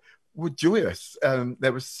laptop were joyous.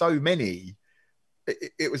 There were so many.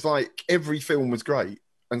 It was like every film was great,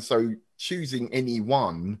 and so choosing any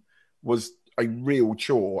one was a real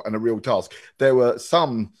chore and a real task. There were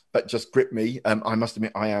some that just gripped me. I must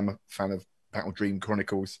admit, I am a fan of Battle Dream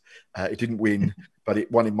Chronicles. It didn't win, but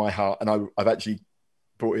it won in my heart, and I've actually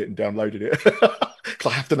bought it and downloaded it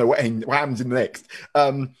because I have to know what happens in the next.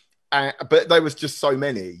 But there was just so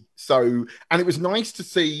many. And it was nice to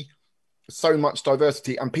see so much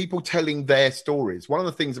diversity and people telling their stories. One of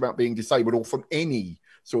the things about being disabled or from any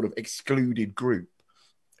sort of excluded group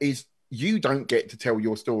is you don't get to tell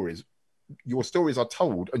your stories. Your stories are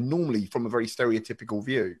told, and normally from a very stereotypical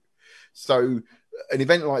view. So an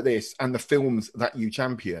event like this and the films that you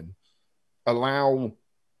champion allow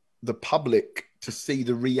the public to see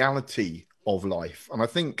the reality of life. And I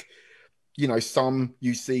think, you know, some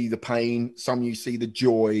you see the pain, some you see the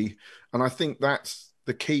joy. And I think that's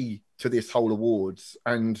the key to this whole awards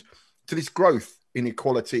and to this growth in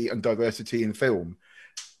equality and diversity in film.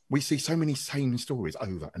 We see so many same stories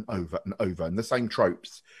over and over and over, and the same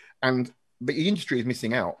tropes. But the industry is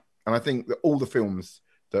missing out. And I think that all the films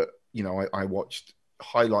that, you know, I watched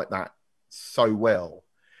highlight that so well,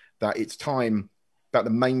 that it's time that the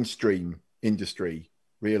mainstream industry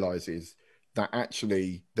realizes that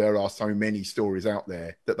actually there are so many stories out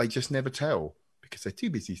there that they just never tell because they're too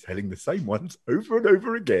busy telling the same ones over and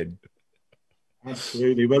over again.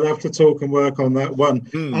 Absolutely. We'll have to talk and work on that one.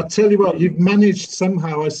 I'll tell you what, you've managed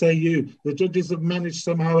somehow, the judges have managed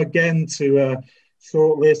somehow again to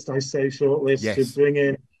shortlist to bring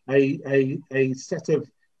in a set of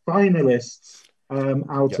finalists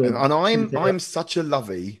out of... And I'm such a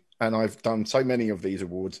lovey, and I've done so many of these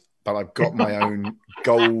awards, but I've got my own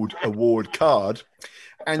gold award card.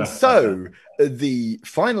 And so the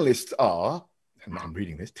finalists are, and I'm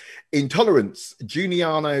reading this, Intolerance,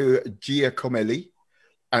 Giuliano Giacomelli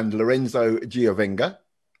and Lorenzo Giovenga,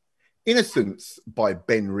 Innocence by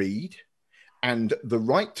Ben Reed, and The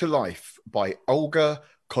Right to Life by Olga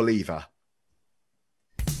Koleva.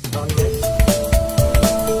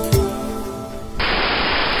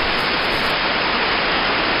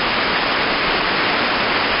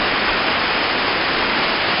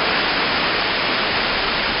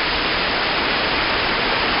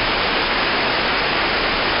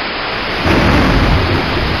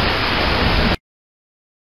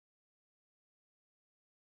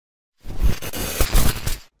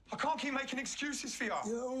 me making excuses for you.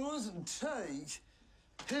 Yeah, I wasn't take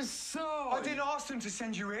his side. I didn't ask them to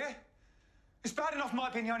send you here. It's bad enough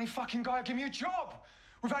Mike being the only fucking guy who gave me a job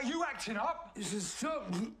without you acting up. You should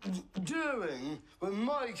stop doing what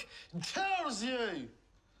Mike tells you.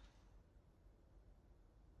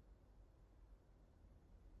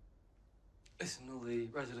 Listen, all the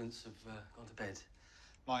residents have gone to bed.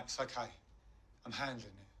 Mike, it's okay. I'm handling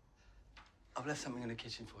it. I've left something in the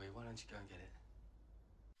kitchen for you. Why don't you go and get it?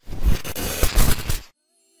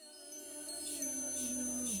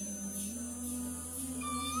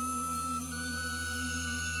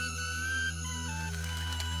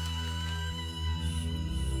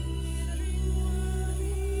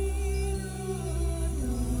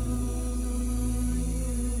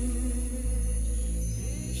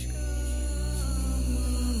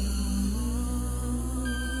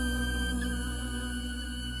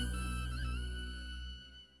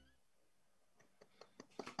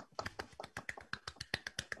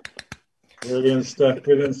 Brilliant stuff,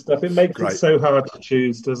 brilliant stuff. It makes it so hard to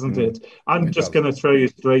choose, doesn't it? I'm just going to throw you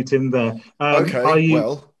straight in there.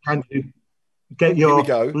 Can you get your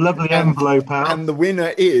lovely envelope out? And the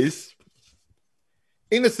winner is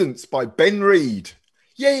Innocence by Ben Reed.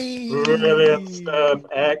 Yay! Brilliant stuff,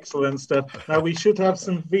 excellent stuff. Now we should have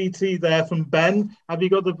some VT there from Ben. Have you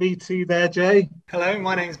got the VT there, Jay? Hello,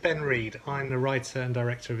 my name's Ben Reed. I'm the writer and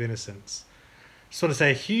director of Innocence. Just want to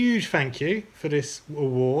say a huge thank you for this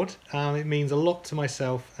award. It means a lot to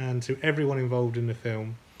myself and to everyone involved in the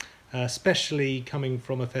film, especially coming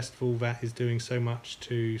from a festival that is doing so much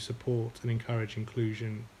to support and encourage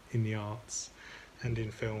inclusion in the arts and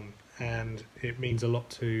in film. And it means a lot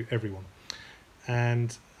to everyone.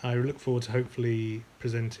 And I look forward to hopefully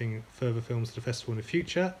presenting further films to the festival in the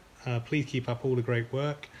future. Please keep up all the great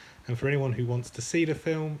work. And for anyone who wants to see the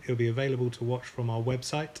film, it'll be available to watch from our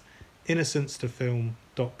website,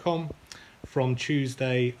 innocencetofilm.com, from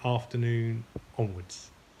Tuesday afternoon onwards.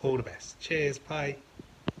 All the best. Cheers. Bye.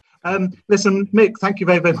 Listen, Mick, thank you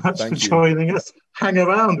very, very much for joining us. Hang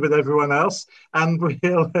around with everyone else, and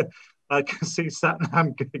we'll. I can see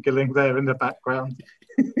Satnam giggling there in the background.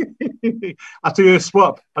 I'll do you a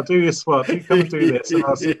swap. You come and do this, and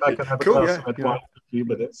I'll see if I can have a glass of red wine for a few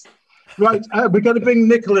minutes. Right, we're going to bring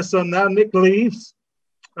Nicholas on now. Nick leaves.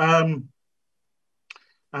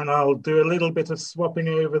 And I'll do a little bit of swapping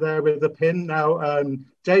over there with the pin. Now,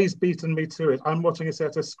 Jay's beaten me to it. I'm watching a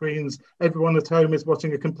set of screens. Everyone at home is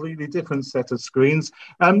watching a completely different set of screens.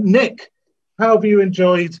 Nick, how have you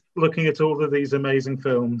enjoyed looking at all of these amazing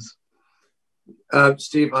films?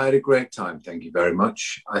 Steve, I had a great time. Thank you very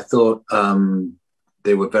much. I thought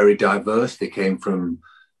they were very diverse. They came from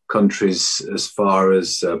countries as far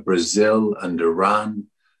as Brazil and Iran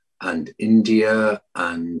and India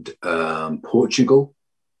and Portugal.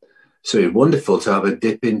 So it's wonderful to have a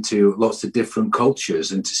dip into lots of different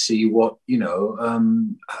cultures and to see what,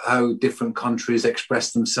 how different countries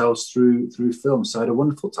express themselves through film. So I had a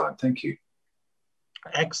wonderful time. Thank you.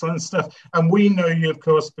 Excellent stuff. And we know you, of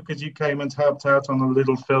course, because you came and helped out on a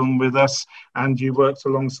little film with us, and you worked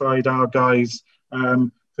alongside our guys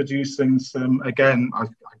producing some, again, I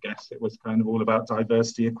guess it was kind of all about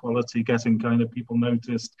diversity, equality, getting kind of people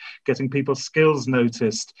noticed, getting people's skills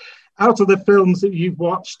noticed. Out of the films that you've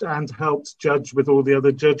watched and helped judge with all the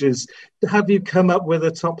other judges, have you come up with a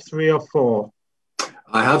top 3 or 4?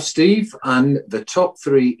 I have, Steve, and the top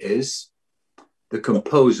 3 is The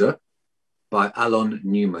Composer by Alan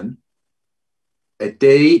Newman, A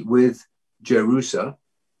Day with Jerusa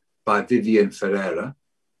by Vivian Ferreira,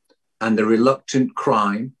 and The Reluctant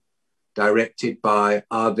Crime, directed by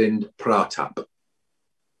Arvind Pratap.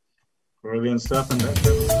 Brilliant stuff.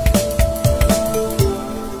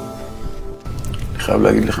 אני חייב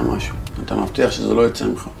להגיד לך משהו. אתה מבטיח שזה לא יצא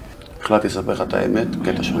ממך. החלטתי לספר לך את האמת,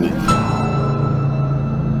 קטע שונה.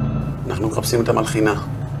 אנחנו מחפשים את המלחינה.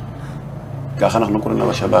 ככה אנחנו קוראים לה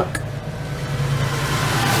בשב"כ.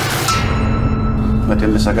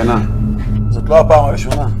 ואתם בסכנה. זאת לא הפעם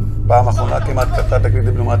הראשונה. פעם אחרונה כמעט קרתה תקרית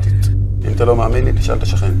דיפלומטית. אם אתה לא מאמין לי, תשאל את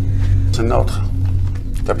השכן. צנע אותך.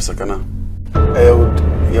 אתה בסכנה. אהוד,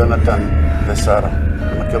 יונתן ושרה,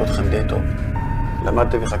 אני מכיר אתכם די טוב.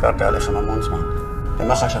 למדתי וחקרתי עליכם המון זמן.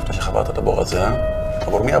 ומה חשבת שחברת את הבור הזה,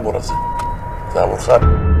 עבור מי הבור הזה? זה עבורך.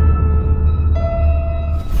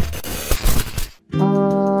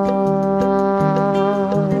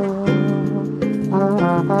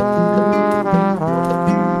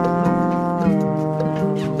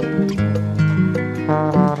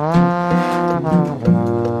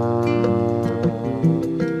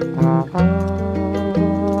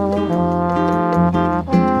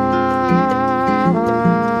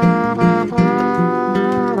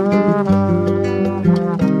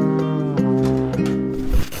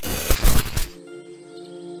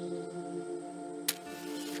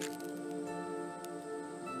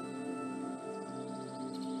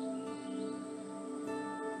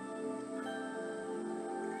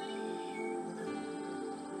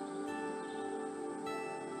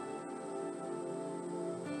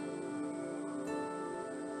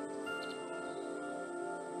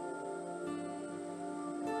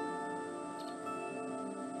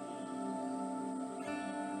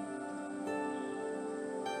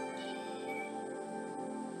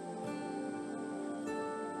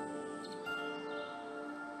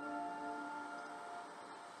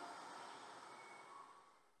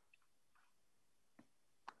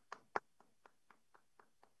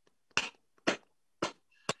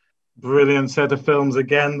 Brilliant set of films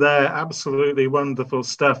again there. Absolutely wonderful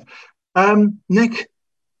stuff. Nick,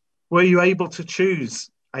 were you able to choose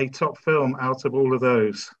a top film out of all of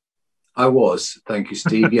those? I was. Thank you,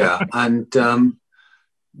 Steve. Yeah. And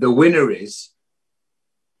the winner is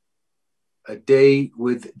A Day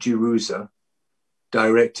with Jerusa,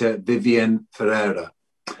 director Vivian Ferreira.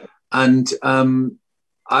 And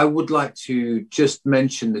I would like to just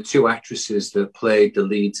mention the two actresses that played the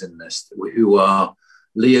leads in this, who are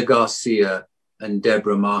Leah Garcia and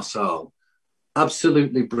Deborah Marsal.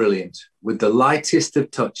 Absolutely brilliant. With the lightest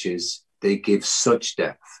of touches, they give such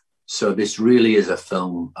depth. So this really is a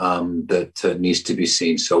film that needs to be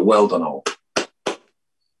seen. So well done all.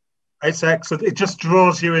 It's excellent. It just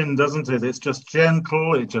draws you in, doesn't it? It's just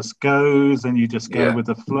gentle. It just goes, and you just go with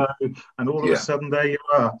the flow. And all of a sudden, there you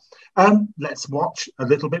are. Let's watch a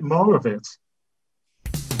little bit more of it.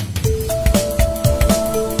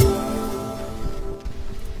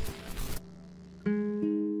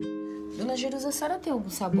 Dona Jerusa, a senhora tem algum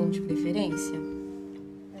sabão de preferência?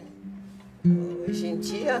 Hoje em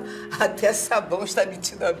dia, até sabão está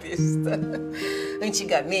metido à besta.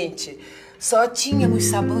 Antigamente, só tínhamos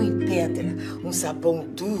sabão em pedra, um sabão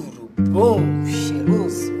duro, bom,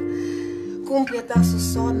 cheiroso. Com um pedaço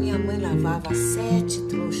só, minha mãe lavava 7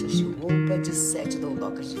 trouxas de roupa de 7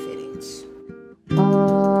 dondocas diferentes.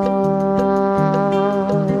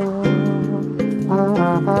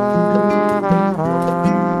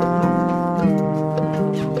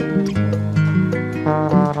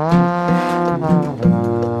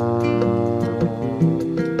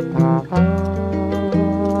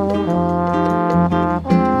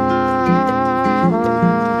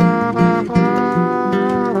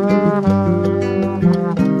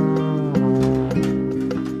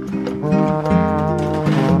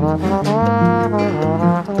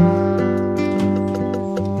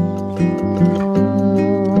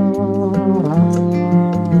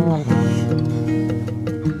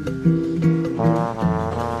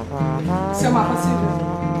 Seu mapa civil.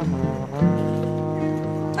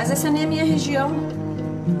 Mas essa nem é a minha região.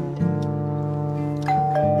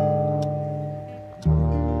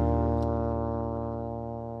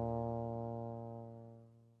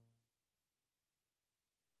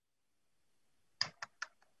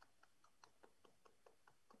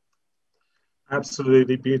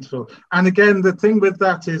 Absolutely beautiful. And again, the thing with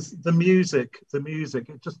that is the music,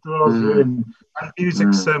 it just draws you in. And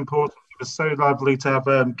music's so important. It was so lovely to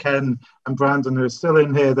have Ken and Brandon, who are still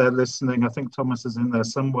in here, they're listening. I think Thomas is in there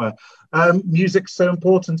somewhere. Music's so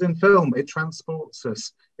important in film. It transports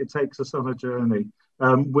us. It takes us on a journey,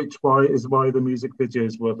 which is why the music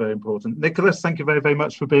videos were very important. Nicholas, thank you very, very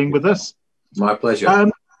much for being with us. My pleasure.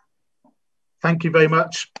 Thank you very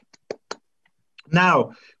much.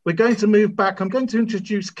 Now, we're going to move back. I'm going to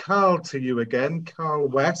introduce Carl to you again, Carl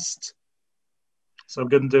West. So I'm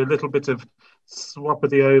going to do a little bit of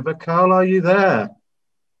swappity over. Carl, are you there?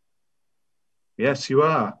 Yes, you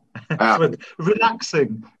are.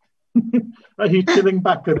 Relaxing. Are you chilling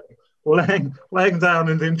back and laying down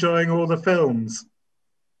and enjoying all the films?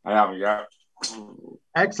 I am, yeah.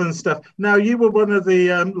 Excellent stuff. Now, you were one of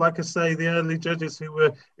the, like I say, the early judges who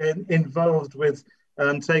were involved with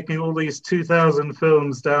taking all these 2,000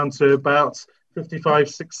 films down to about 55,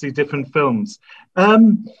 60 different films.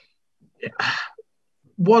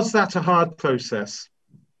 Was that a hard process?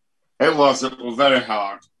 It was very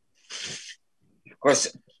hard.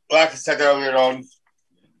 Because, like I said earlier on,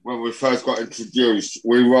 when we first got introduced,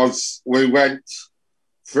 we went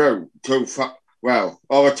through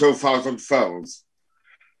over 2,000 films,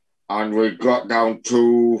 and we got down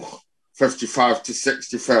to 55 to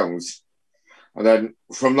 60 films. And then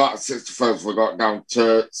from that 60 films, we got down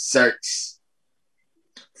to 6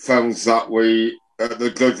 films that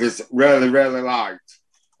the judges really, really liked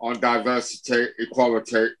on diversity,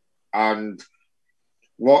 equality, and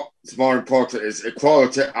what's more important is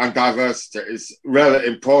equality and diversity is really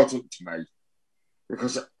important to me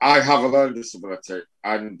because I have a learning disability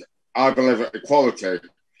and I believe that equality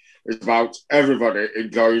is about everybody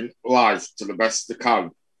enjoying life to the best they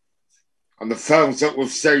can. And the films that we've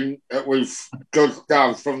seen, that we've judged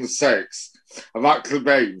down from the 6, have actually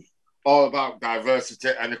been all about diversity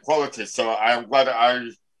and equality. So I am glad that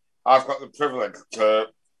I've got the privilege to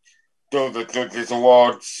do the Judges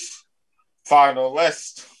Awards final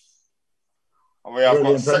list. And we have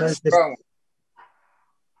Brilliant. got 6 films.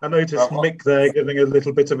 I noticed Mick there giving a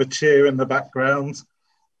little bit of a cheer in the background.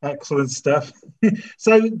 Excellent stuff.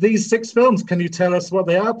 So these 6 films, can you tell us what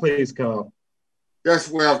they are, please, Carl? Yes,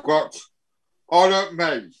 we have got Honor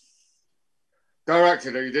Me,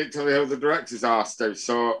 directed. You didn't tell me who the directors are, Steve,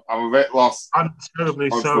 so I'm a bit lost. I'm terribly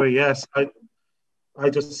sorry, yes. I I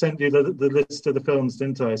just sent you the list of the films,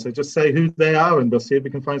 didn't I? So just say who they are and we'll see if we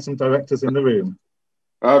can find some directors in the room.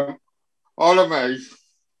 All of me,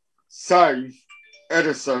 Save,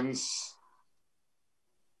 Innocence,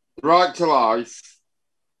 Right to Life,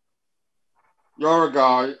 You're a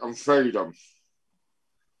Guy, and Freedom.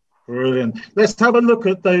 Brilliant. Let's have a look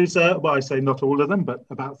at those, well, I say not all of them, but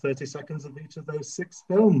about 30 seconds of each of those 6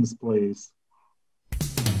 films, please.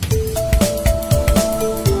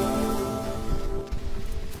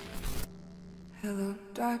 Hello,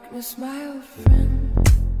 darkness, my old friend.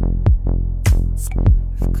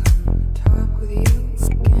 I've come to talk with you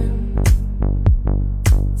again,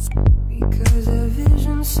 because a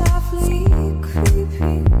vision softly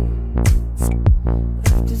creeping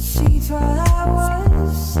left its seat while I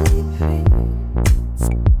was sleeping,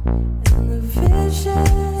 and the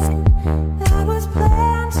vision that was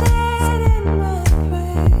planted in my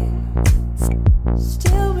brain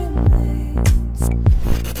still remains.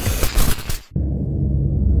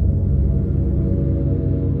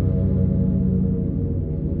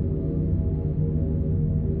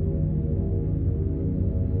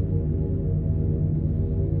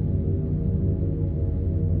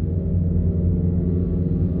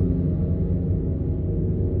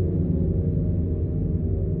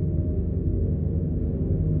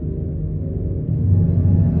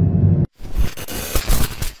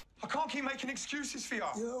 Excuses for you.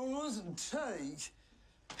 You wasn't take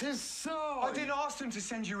his side. I didn't ask them to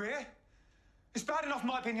send you here. It's bad enough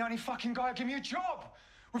Mike being the only fucking guy who gave me a job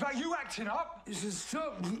without you acting up. You should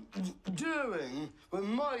stop doing what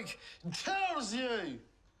Mike tells you.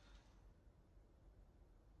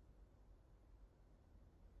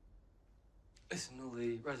 Listen, all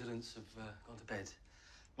the residents have gone to bed.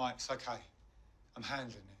 Mike, it's okay. I'm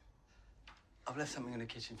handling it. I've left something in the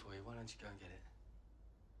kitchen for you. Why don't you go and get it?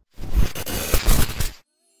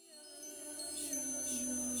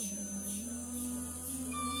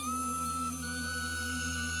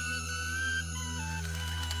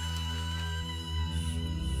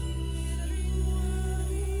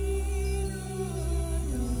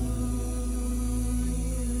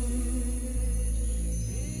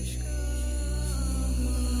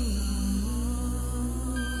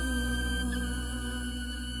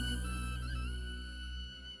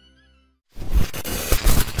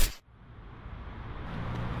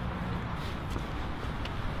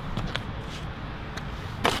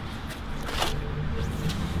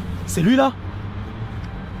 C'est lui là?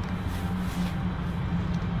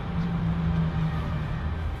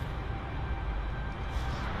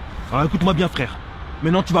 Alors écoute-moi bien frère,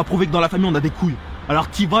 maintenant tu vas prouver que dans la famille on a des couilles. Alors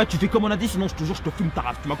t'y vas et tu fais comme on a dit, sinon je te jure je te fume ta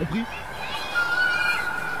race, tu m'as compris?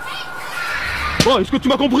 Bon, est-ce que tu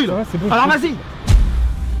m'as compris là? Ouais, bon, alors vas-y.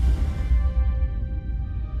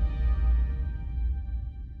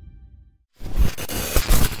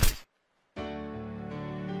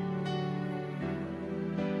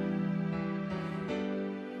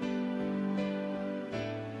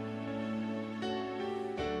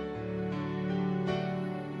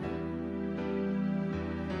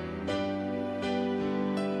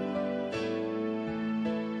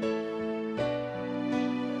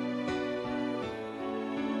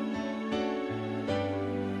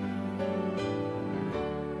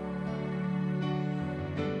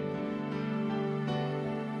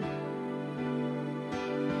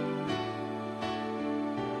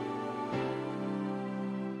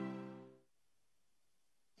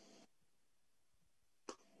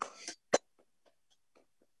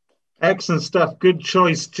 Excellent stuff. Good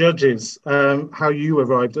choice, judges. How you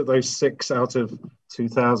arrived at those 6 out of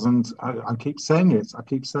 2000. I keep saying it. I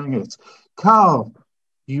keep saying it. Carl,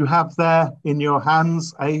 you have there in your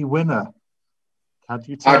hands a winner. Can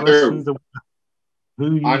you tell us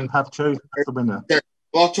who you have chosen as the winner? A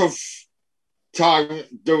lot of time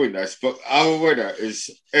doing this, but our winner is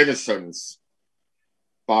Innocence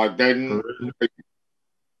by Ben.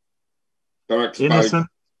 Innocence.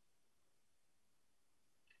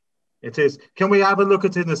 It is. Can we have a look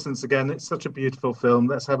at Innocence again? It's such a beautiful film.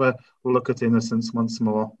 Let's have a look at Innocence once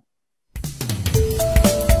more.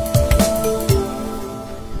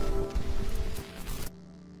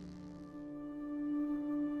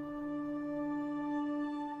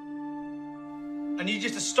 I need you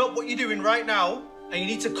to stop what you're doing right now, and you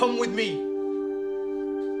need to come with me.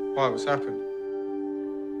 Why? What's happened?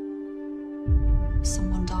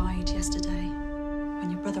 Someone died yesterday when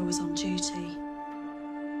your brother was on duty.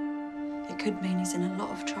 It could mean he's in a lot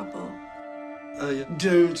of trouble. I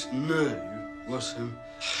don't know what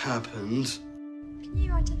happened. Can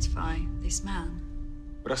you identify this man?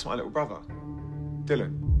 But that's my little brother,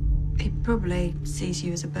 Dylan. He probably sees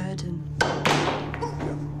you as a burden.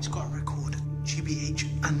 He's got a record, GBH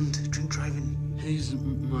and drink driving. He's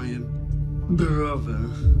my brother.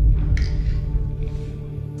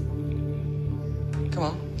 Come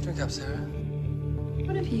on, drink up, Sarah.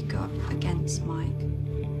 What have you got against Mike?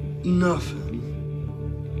 Nothing.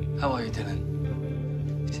 How are you,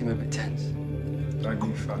 Dylan? You seem a bit tense. Don't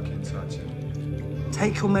you fucking touch it.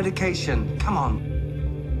 Take your medication. Come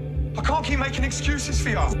on. I can't keep making excuses for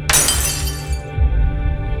you.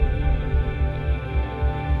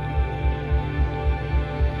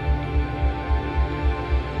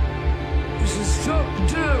 You should stop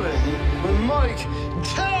doing what Mike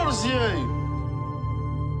tells you.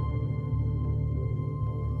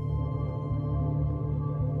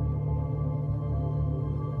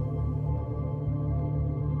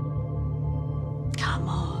 Come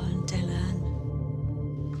on, Dylan.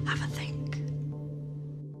 Have a think.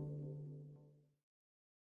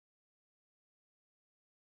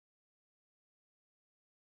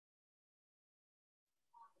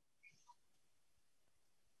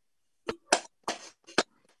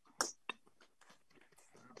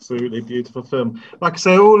 Absolutely beautiful film. Like I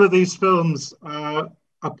say, all of these films are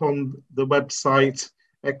up on the website,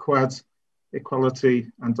 EQAD,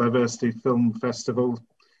 Equality and Diversity Film Festival.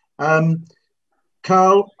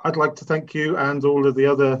 Carl, I'd like to thank you and all of the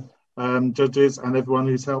other judges and everyone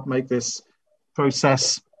who's helped make this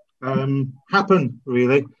process happen,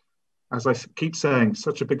 really. As I keep saying,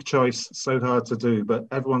 such a big choice, so hard to do, but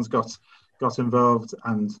everyone's got involved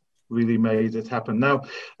and really made it happen. Now,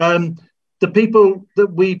 the people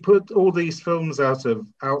that we put all these films out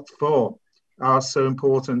for are so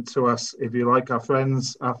important to us, if you like, our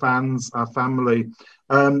friends, our fans, our family.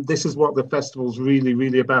 This is what the festival's really,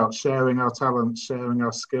 really about, sharing our talents, sharing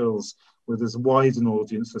our skills with as wide an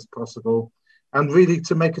audience as possible, and really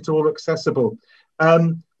to make it all accessible.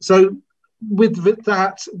 So with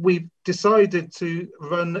that, we've decided to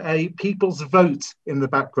run a people's vote in the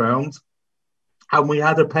background, and we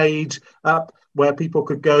had a page up where people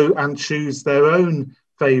could go and choose their own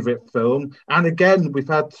favourite film. And again, we've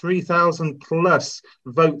had 3,000 plus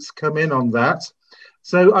votes come in on that.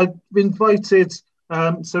 So I've invited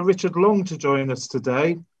Sir Richard Long to join us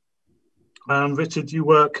today. Richard, you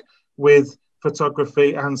work with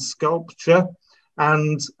photography and sculpture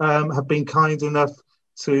and have been kind enough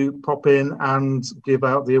to pop in and give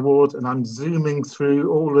out the award. And I'm zooming through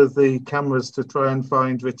all of the cameras to try and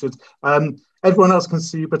find Richard. Everyone else can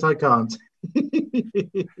see you, but I can't.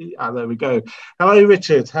 There we go. Hello,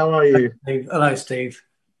 Richard. How are you? Hello, Steve.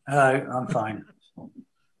 Hello, I'm fine.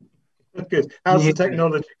 Good. How's the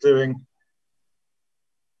technology doing?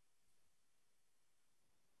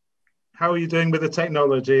 How are you doing with the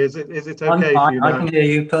technology? Is it okay I'm fine. for you now? I can hear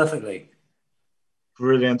you perfectly.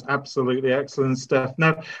 Brilliant. Absolutely excellent stuff.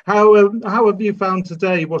 Now, how have you found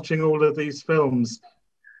today watching all of these films?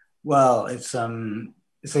 Well, it's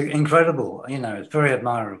incredible. You know, it's very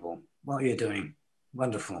admirable what you're doing.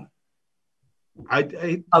 Wonderful. I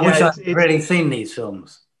wish I'd really seen these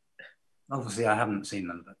films. Obviously, I haven't seen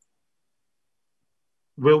them, but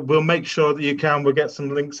we'll make sure that you can. We'll get some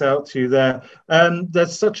links out to you there.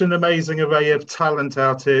 There's such an amazing array of talent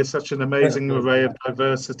out here, such an amazing array of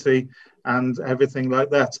diversity and everything like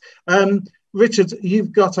that. Richard,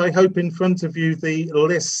 you've got, I hope, in front of you the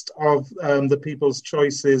list of the people's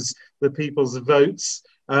choices, the people's votes.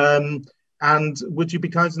 And would you be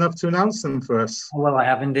kind enough to announce them for us? Well, I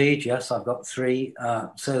have indeed. Yes, I've got three.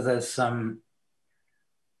 So there's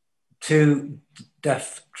 2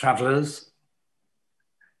 deaf travellers,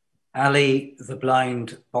 Ali the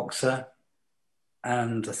blind boxer,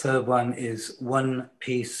 and the third one is One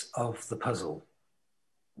Piece of the Puzzle.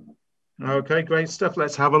 Okay, great stuff.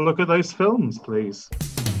 Let's have a look at those films, please.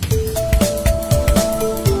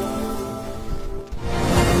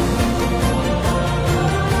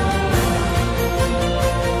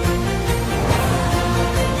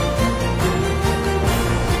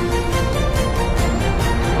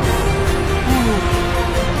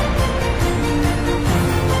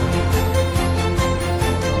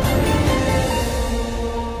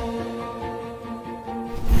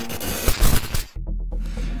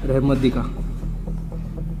 रहमत दिखा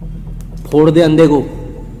फोड़ दे अंधे को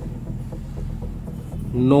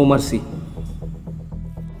no mercy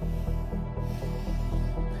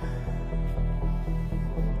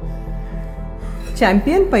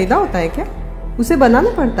champion पैदा होता है क्या? उसे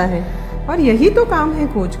बनाना पड़ता है और यही तो काम है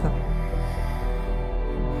कोच का।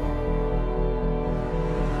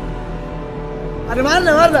 अरे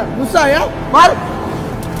मारना मारना गुस्सा आया मार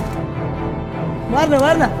मारना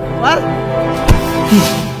मारना मार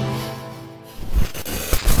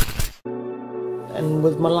And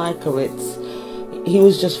with Malika, he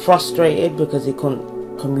was just frustrated because he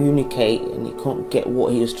couldn't communicate and he couldn't get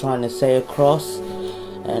what he was trying to say across,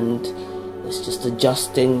 and it's just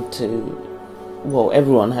adjusting to, well,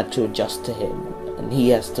 everyone had to adjust to him and he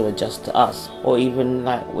has to adjust to us. Or even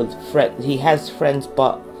like with friends, he has friends,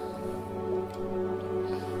 but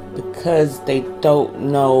because they don't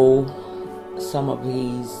know some of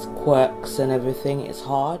his quirks and everything, it's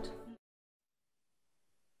hard.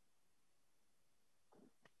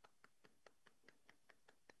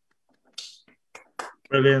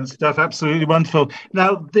 Brilliant stuff, absolutely wonderful.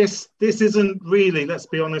 Now, this isn't really, let's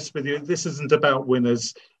be honest with you, this isn't about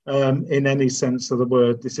winners in any sense of the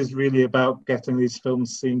word. This is really about getting these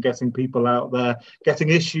films seen, getting people out there, getting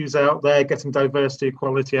issues out there, getting diversity,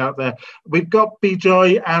 equality out there. We've got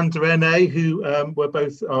Bijoy and Renee, who were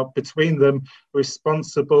both, between them,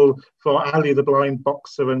 responsible for Ali the Blind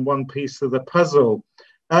Boxer and One Piece of the Puzzle.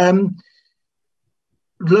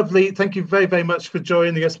 Lovely. Thank you very, very much for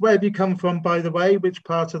joining us. Where have you come from, by the way? Which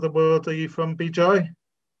part of the world are you from, Bijoy?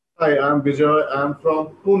 Hi, I'm Bijoy. I'm from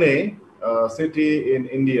Pune, a city in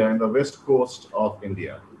India, in the west coast of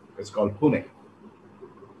India. It's called Pune.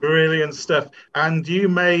 Brilliant stuff. And you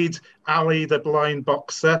made Ali the Blind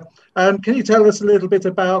Boxer. Can you tell us a little bit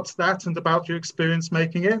about that and about your experience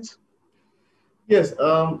making it? Yes.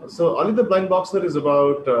 So Ali the Blind Boxer is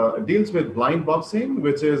about, deals with blind boxing,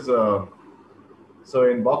 which is... So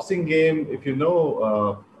in boxing game, if you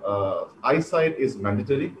know, eyesight is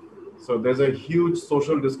mandatory. So there's a huge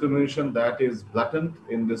social discrimination that is blatant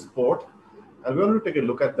in this sport. And we wanted to take a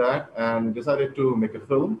look at that and decided to make a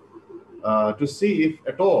film to see if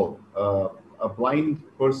at all a blind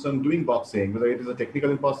person doing boxing, whether it is a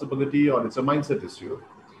technical impossibility or it's a mindset issue.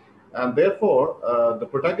 And therefore, the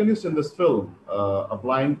protagonist in this film, a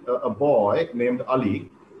boy named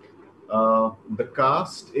Ali, the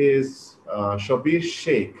cast is Shabir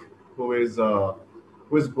Sheikh, who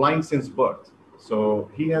is blind since birth. So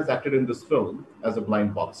he has acted in this film as a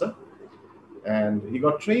blind boxer, and he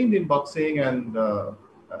got trained in boxing. And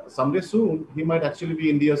someday soon, he might actually be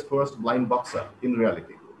India's first blind boxer in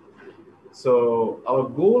reality. So our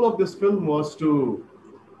goal of this film was to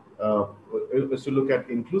look at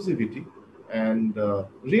inclusivity and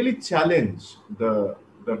really challenge the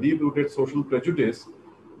deep-rooted social prejudice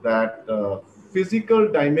that physical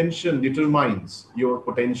dimension determines your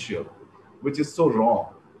potential, which is so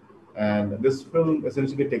wrong. And this film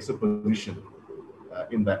essentially takes a position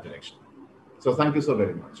in that direction. So thank you so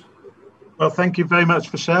very much. Well, thank you very much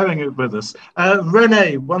for sharing it with us.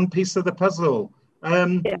 Renee, One Piece of the Puzzle. Where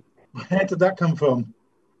did that come from?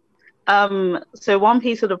 So One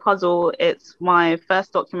Piece of the Puzzle, it's my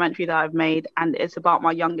first documentary that I've made, and it's about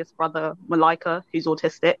my youngest brother, Malaika, who's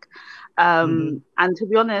autistic. And to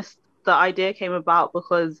be honest, the idea came about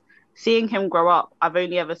because seeing him grow up, I've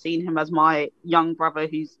only ever seen him as my young brother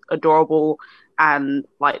who's adorable, and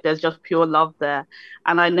like there's just pure love there.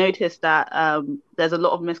 And I noticed that there's a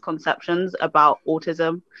lot of misconceptions about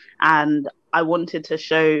autism, and I wanted to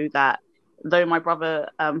show that though my brother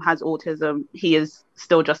has autism, he is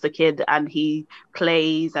still just a kid and he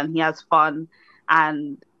plays and he has fun.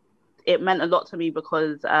 And it meant a lot to me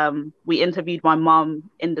because we interviewed my mum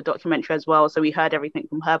in the documentary as well. So we heard everything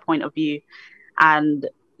from her point of view. And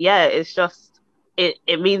yeah, it's just,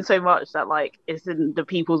 it means so much that like it's in the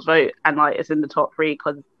people's vote and like it's in the top 3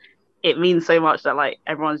 because it means so much that like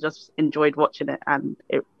everyone's just enjoyed watching it, and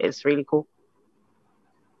it's really cool.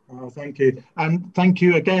 Oh, thank you. And thank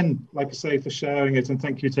you again, like I say, for sharing it. And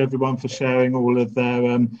thank you to everyone for sharing all of their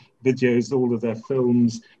videos, all of their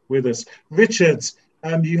films with us. Richard,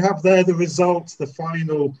 you have there the results, the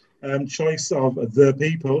final choice of the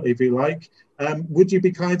people, if you like. Would you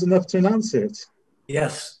be kind enough to announce it?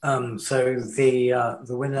 Yes. So the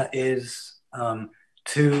winner is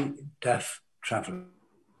Two Deaf Travelers.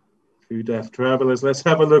 Two Deaf Travelers. Let's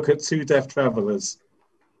have a look at Two Deaf Travelers.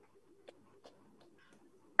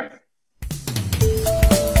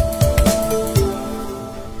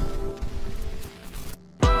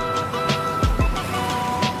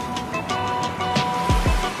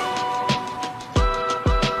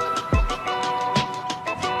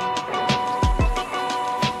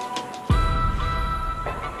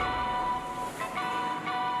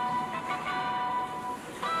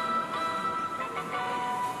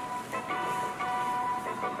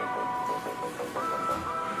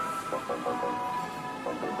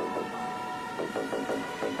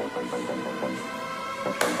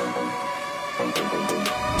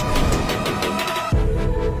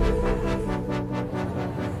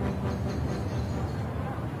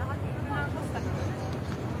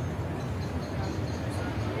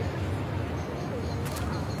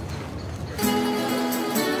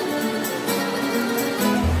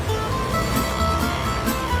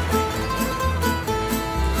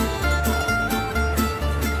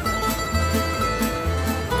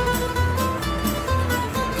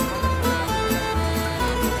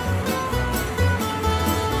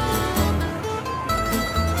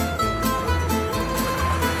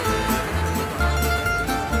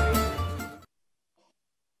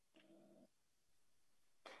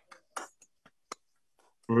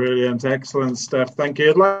 Brilliant, excellent stuff. Thank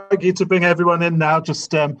you. I'd like you to bring everyone in now,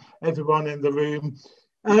 just everyone in the room.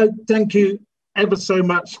 Thank you ever so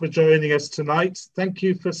much for joining us tonight. Thank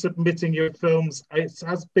you for submitting your films. It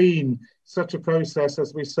has been such a process,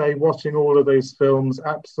 as we say, watching all of those films.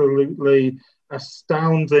 Absolutely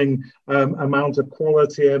astounding amount of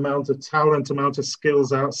quality, amount of talent, amount of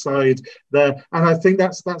skills outside there. And I think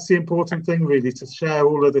that's the important thing, really, to share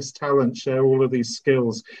all of this talent, share all of these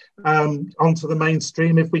skills onto the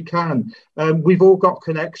mainstream if we can. We've all got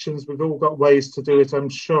connections, we've all got ways to do it, I'm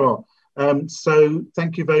sure. So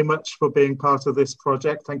thank you very much for being part of this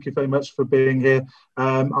project. Thank you very much for being here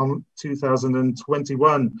on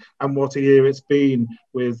 2021, and what a year it's been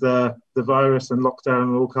with the virus and lockdown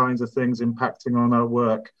and all kinds of things impacting on our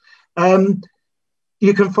work.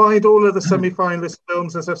 You can find all of the semi-finalist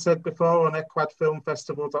films, as I've said before, on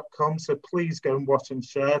EQADfilmfestival.com. So please go and watch and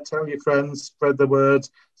share. Tell your friends, spread the word,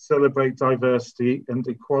 celebrate diversity and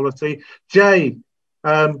equality. Jay,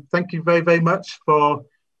 thank you very, very much for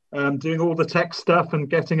doing all the tech stuff and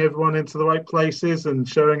getting everyone into the right places and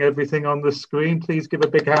showing everything on the screen. Please give a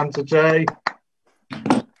big hand to Jay.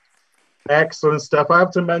 Excellent stuff. I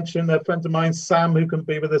have to mention a friend of mine, Sam, who can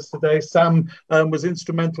be with us today. Sam was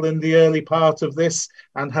instrumental in the early part of this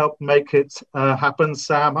and helped make it happen.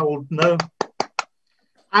 Sam, I will know.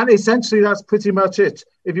 And essentially, that's pretty much it.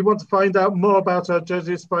 If you want to find out more about our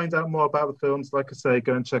judges, find out more about the films, like I say,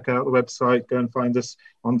 go and check out the website, go and find us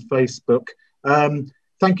on Facebook.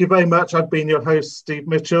 Thank you very much. I've been your host, Steve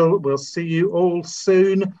Mitchell. We'll see you all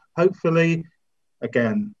soon, hopefully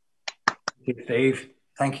again. Thank you, Steve.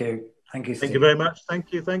 Thank you. Thank you, Steve. Thank you very much.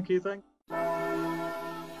 Thank you.